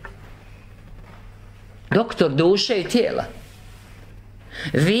doktoru. Doktor duše i tijela.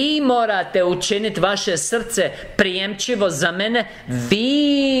 Vi morate učiniti vaše srce prijemčivo za mene.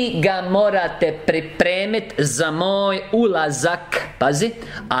 Vi ga morate pripremiti za moj ulazak. Pazi.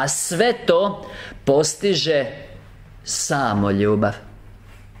 A sve to postiže samo ljubav.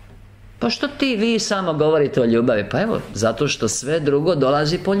 Pa što vi samo govorite o ljubavi? Pa evo, zato što sve drugo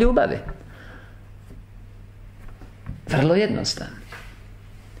dolazi po ljubavi. Vrlo jednostavno.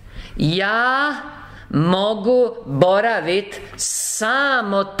 Ja mogu boraviti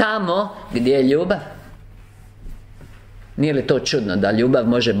samo tamo gdje je ljubav. Nije li to čudno da ljubav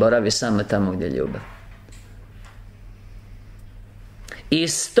može boraviti samo tamo gdje je ljubav? I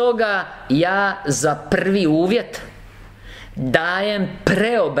stoga ja za prvi uvjet dajem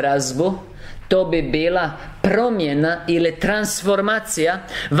preobrazbu. To bi bila promjena ili transformacija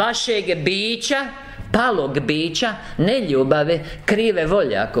vašeg bića, palog bića, ne ljubavi, krive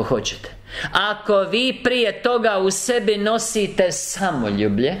volje ako hoćete. Ako vi prije toga u sebi nosite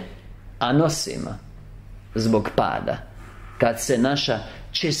samoljublje, a nosimo zbog pada, kad se naša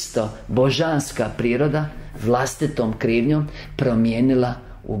čisto božanska priroda vlastitom krivnjom promijenila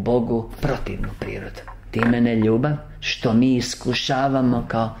u Bogu protivnu prirodu. Time ne ljubav, što mi iskušavamo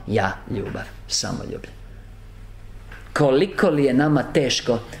kao ja ljubav, samoljublje. Koliko li je nama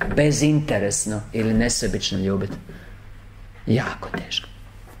teško bezinteresno ili nesebično ljubiti? Jako teško.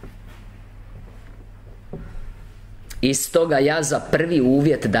 I stoga ja za prvi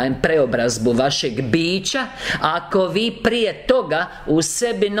uvjet dajem preobrazbu vašeg bića. Ako vi prije toga u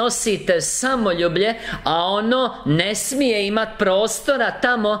sebi nosite samoljublje, a ono ne smije imati prostora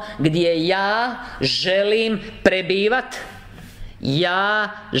tamo gdje ja želim prebivati, ja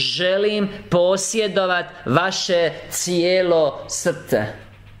želim posjedovat vaše cijelo srce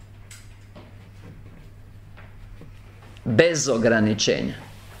bez ograničenja,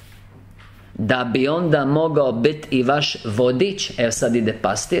 da bi onda mogao biti i vaš vodič. Evo sad ide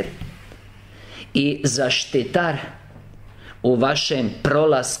pastir i zaštitar u vašem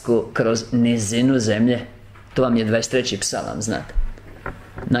prolasku kroz nizinu zemlje. To vam je 23. psalam, znate.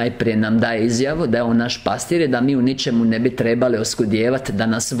 Najprije nam daje izjavu da je on naš pastir i da mi u ničemu ne bi trebali oskudijevati, da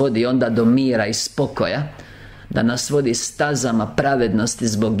nas vodi onda do mira i spokoja, da nas vodi stazama pravednosti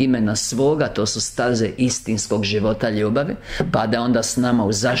zbog imena svoga. To su staze istinskog života ljubavi. Pa da onda s nama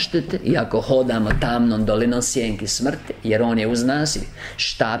u zaštiti, iako hodamo tamnom dolinom sjenki smrti, jer on je uz nas i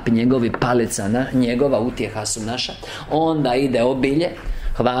štap njegovi, palica njegova, utjeha su naša. Onda ide obilje.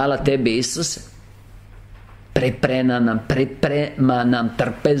 Hvala tebi Isuse. Priprema nam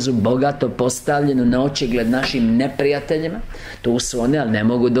trpezu bogato postavljenu na očigled našim neprijateljima. Tu su oni, ali ne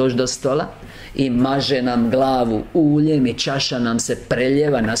mogu doći do stola. I maže nam glavu uljem i čaša nam se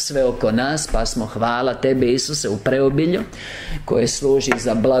preljeva na sve oko nas. Pa smo, hvala tebi Isuse, u preobilju koje služi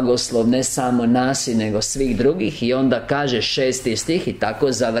za blagoslov ne samo nas i nego svih drugih. I onda kaže 6. stih i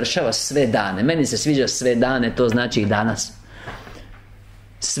tako završava sve dane. Meni se sviđa sve dane, to znači i danas.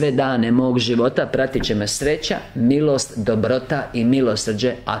 Sve dane mog života pratit će me sreća, milost, dobrota i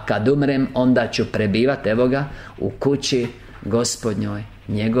milosrđe, a kad umrem onda ću prebivati, evo ga, u kući Gospodnjoj,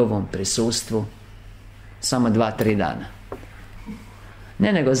 njegovom prisustvu, samo 2-3 dana.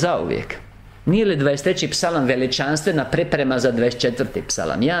 Ne, nego zauvijek. Nije li 23. psalam veličanstvena priprema za 24.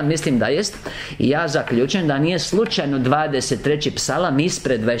 psalam? Ja mislim da jest. I ja zaključujem da nije slučajno 23. psalam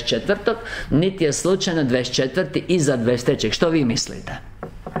ispred 24. niti je slučajno 24. iza 23. Što vi mislite?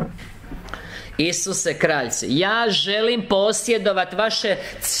 Isuse kraljci, ja želim posjedovat vaše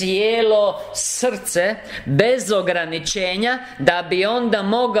cijelo srce bez ograničenja, da bi onda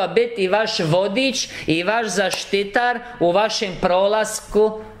mogao biti vaš vodič i vaš zaštitar u vašem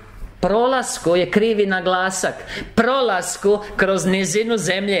prolasku je krivi naglasak, prolasku kroz nizinu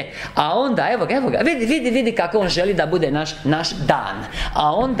zemlje. A onda, evo ga, vidi kako on želi da bude naš dan.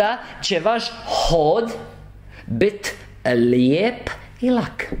 A onda će vaš hod biti lijep i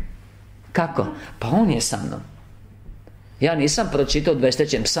lak. Kako? Pa on je sa mnom. Ja nisam pročitao u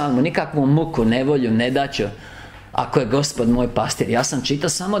 23. psalmu nikakvu muku, nevolju, nedaću, ako je Gospod moj pastir. Ja sam čitao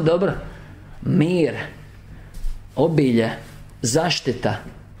samo dobro. Mir, obilje, zaštita,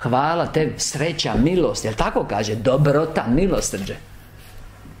 hvala tebi, sreća, milost. Jel tako kaže? Dobrota, milosrđe.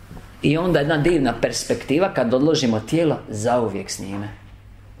 I onda jedna divna perspektiva kad odložimo tijelo, zauvijek s njime.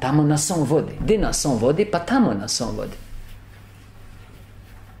 Tamo nas on vodi. Di nas on vodi? Pa tamo nas on vodi.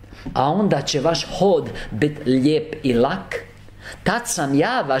 A onda će vaš hod biti lijep i lak. Tad sam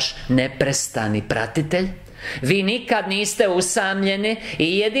ja vaš neprestani pratitelj. Vi nikad niste usamljeni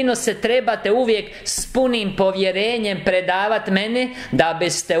i jedino se trebate uvijek s punim povjerenjem predavati meni, da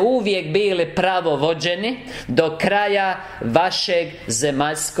biste uvijek bili pravo vođeni do kraja vašeg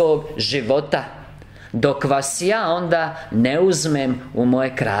zemaljskog života, dok vas ja onda ne uzmem u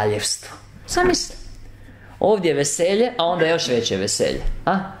moje kraljevstvo. Zamisli, ovdje veselje, a onda još veće veselje,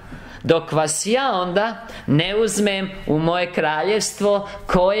 a? dok vas ja onda ne uzmem u moje kraljevstvo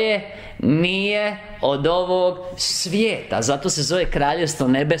koje nije od ovog svijeta. Zato se zove kraljevstvo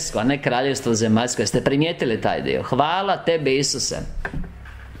nebesko, a ne kraljevstvo zemaljsko. Jeste primijetili taj dio? Hvala tebi, Isuse.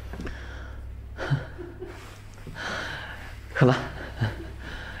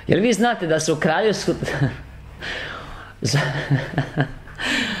 Jer vi znate da su u kraljevstvu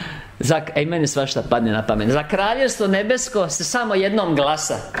meni svašta padne na pamet. Za kraljevstvo nebesko se samo jednom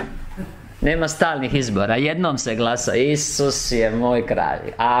glasa. Nema stalnih izbora, jednom se glasa. Isus je moj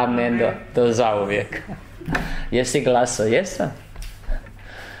kralj. Amen, do zauvijek. Jesi glasao? Jesam.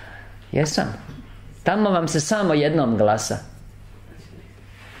 Jesam. Tamo vam se samo jednom glasa.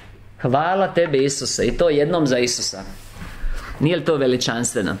 Hvala tebi, Isuse. I to jednom za Isusa. Nije li to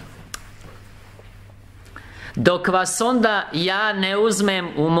veličanstveno? Dok vas onda ja ne uzmem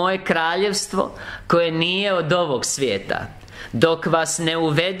u moje kraljevstvo koje nije od ovog svijeta, dok vas ne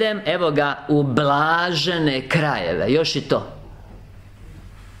uvedem, evo ga, u blažene krajeve. Još i to.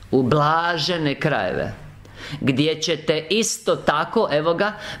 U blažene krajeve, gdje ćete isto tako, evo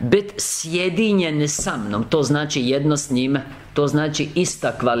ga, biti sjedinjeni sa mnom. To znači jedno s njime. To znači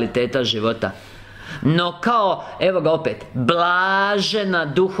ista kvaliteta života. No kao, evo ga opet, blažena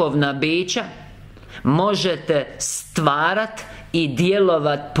duhovna bića možete stvarat i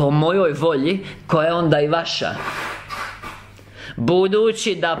djelovat po mojoj volji, koja je onda i vaša.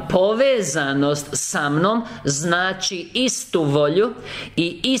 Budući da povezanost sa mnom znači istu volju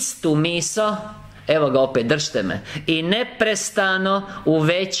i istu misao, evo ga opet, držite me, i neprestano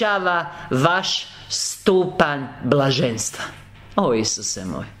uvećava vaš stupanj blaženstva. O Isuse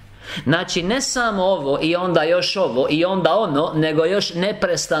moj! Znači, ne samo ovo i onda još ovo i onda ono, nego još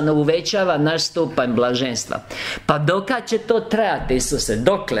neprestano uvećava naš stupanj blaženstva. Pa dokad će to trajati, Isuse?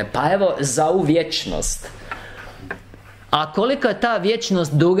 Dokle? Pa evo, za u vječnost. A koliko je ta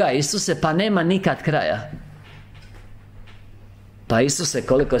vječnost duga, Isuse? Pa nema nikad kraja. Pa Isuse,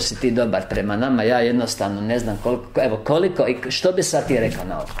 koliko si ti dobar prema nama, ja jednostavno ne znam koliko, evo koliko, i što bi sad ti rekao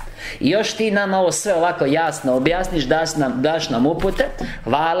na ovo? I još ti nama ovo sve ovako jasno objasniš, daš nam upute.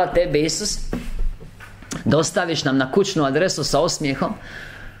 Hvala tebi, Isus. Dostaviš nam na kućnu adresu sa osmijehom,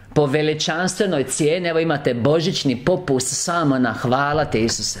 po veličanstvenoj cijeni. Evo imate božićni popust samo na hvala te,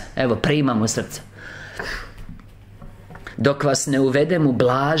 Isuse. Evo, primam u srce. Dok vas ne uvedem u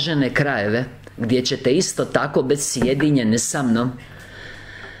blažene krajeve, gdje ćete isto tako biti sjedinjeni sa mnom,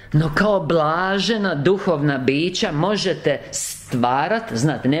 no kao blažena duhovna bića možete stvarat.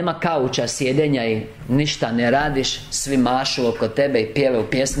 Znate, nema kauča sjedenja i ništa ne radiš, svi mašu oko tebe i pjevaju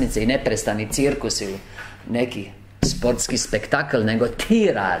pjesmice i neprestani cirkus ili neki sportski spektakl, nego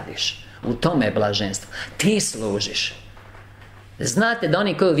ti radiš. U tome je blaženstvo. Ti služiš. Znate da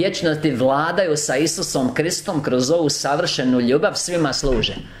oni koji u vječnosti vladaju sa Isusom Kristom kroz ovu savršenu ljubav svima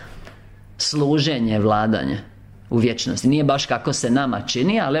služe. Služenje, vladanje u vječnosti. Nije baš kako se nama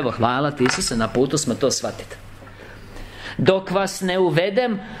čini, ali evo, hvala ti, Isuse, na putu smo to shvatiti. Dok vas ne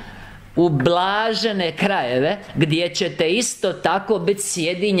uvedem u blažene krajeve, gdje ćete isto tako biti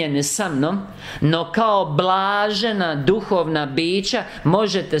sjedinjeni sa mnom, no kao blažena duhovna bića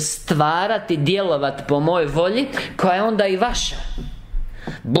možete stvarati, djelovat po mojoj volji, koja je onda i vaša.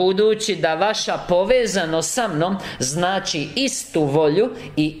 Budući da vaša povezanost sa mnom znači istu volju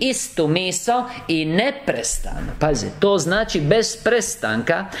i istu misao i neprestano, pazi, to znači bez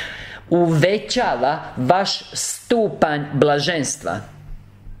prestanka uvećava vaš stupanj blaženstva.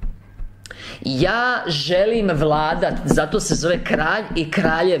 Ja želim vladat, zato se zove kralj i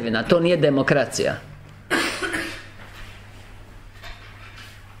kraljevina, to nije demokracija.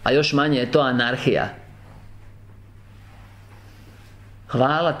 A još manje je to anarhija.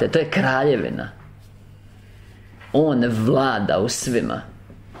 Hvala te, to je kraljevina. On vlada u svima,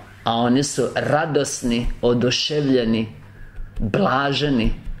 a oni su radosni, oduševljeni,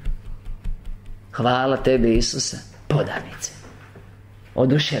 blaženi. Hvala tebi, Isuse, podanici,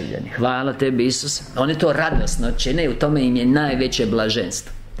 oduševljeni. Hvala tebi, Isuse. Oni to radosno čine i u tome im je najveće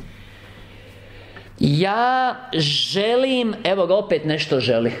blaženstvo. Ja želim, evo ga opet nešto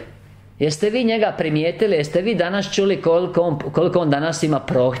želi. Jeste vi njega primijetili? Jeste vi danas čuli koliko on danas ima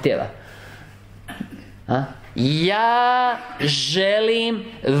prohtjeva? Ja želim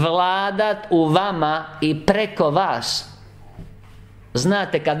vladat u vama i preko vas.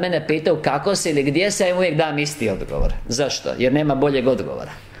 Znate, kad mene pitaju kako si ili gdje se, ja im uvijek dam isti odgovor. Zašto? Jer nema boljeg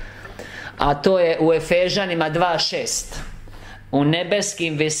odgovora. A to je u Efežanima 2.6. U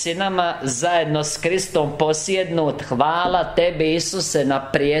nebeskim visinama zajedno s Kristom posjednut, hvala tebi, Isuse,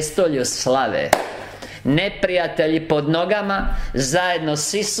 na prijestolju slave. Neprijatelji pod nogama, zajedno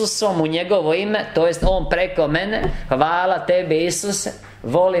s Isusom u njegovo ime, to jest on preko mene, hvala tebi, Isuse,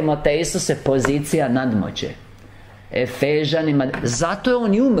 Volimo te Isuse, pozicija nadmoće. Efežanima, zato je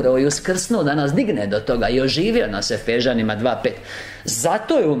on i umro i uskrsnuo da nas digne do toga i oživio nas, Efežanima 2.5.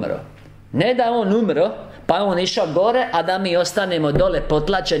 Zato je umro. Ne da on umro pa je on išao gore, a da mi ostanemo dole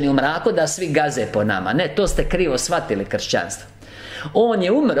potlačeni u mraku, da svi gaze po nama. Ne, to ste krivo shvatili kršćanstvo. On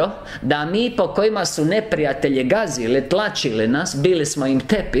je umro da mi po kojima su neprijatelji gazili, tlačili nas, bili smo im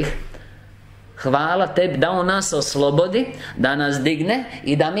tepih. Hvala tebi da on nas oslobodi, da nas digne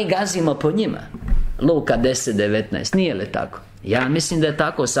i da mi gazimo po njima. Luka 10.19, nije li tako? Ja mislim da je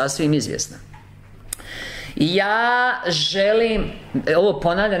tako, sasvim izvjesno. Ja želim, ovo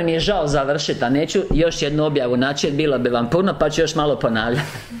ponavljam, mi je žao završiti, a neću još jednu objavu naći, bilo bi vam puno, pa ću još malo ponavljati.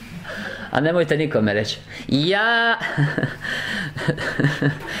 A nemojte nikome reći. Ja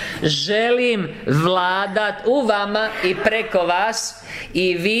želim vladat u vama i preko vas,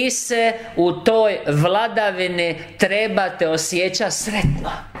 i vi se u toj vladavini trebate osjećati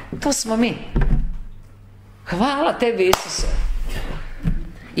sretno. To smo mi. Hvala tebi Isuse.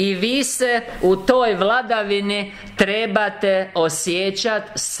 I vi se u toj vladavini trebate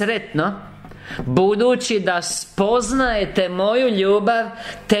osjećati sretno, budući da spoznajete moju ljubav,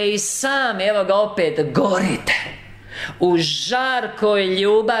 te i sami, evo ga opet, gorite u žarkoj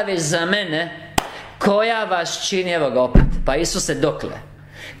ljubavi za mene, koja vas čini, evo ga opet, pa Isuse dokle?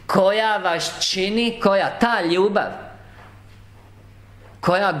 Koja vas čini, koja ta ljubav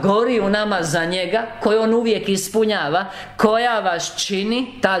koja gori u nama za njega, koju on uvijek ispunjava, koja vas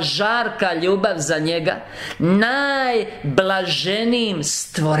čini, ta žarka ljubav za njega, najblaženijim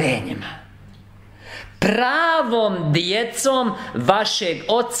stvorenjima, pravom djecom vašeg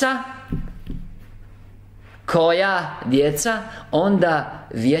Oca, koja djeca onda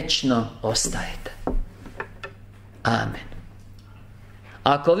vječno ostajete. Amen.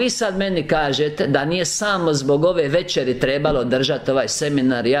 Ako vi sad meni kažete da nije samo zbog ove večeri trebalo držati ovaj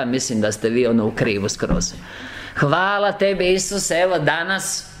seminar, ja mislim da ste vi u krivu skroz. Hvala tebi Isuse, evo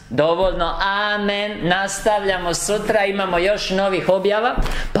danas dovoljno, amen. Nastavljamo sutra, imamo još novih objava,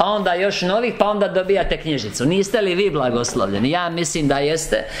 pa onda još novih, pa onda dobijate knjižicu. Niste li vi blagoslovljeni? Ja mislim da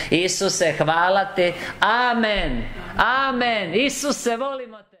jeste. Isuse, hvala ti, amen. Amen. Isuse,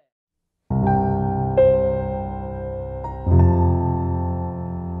 volimo te.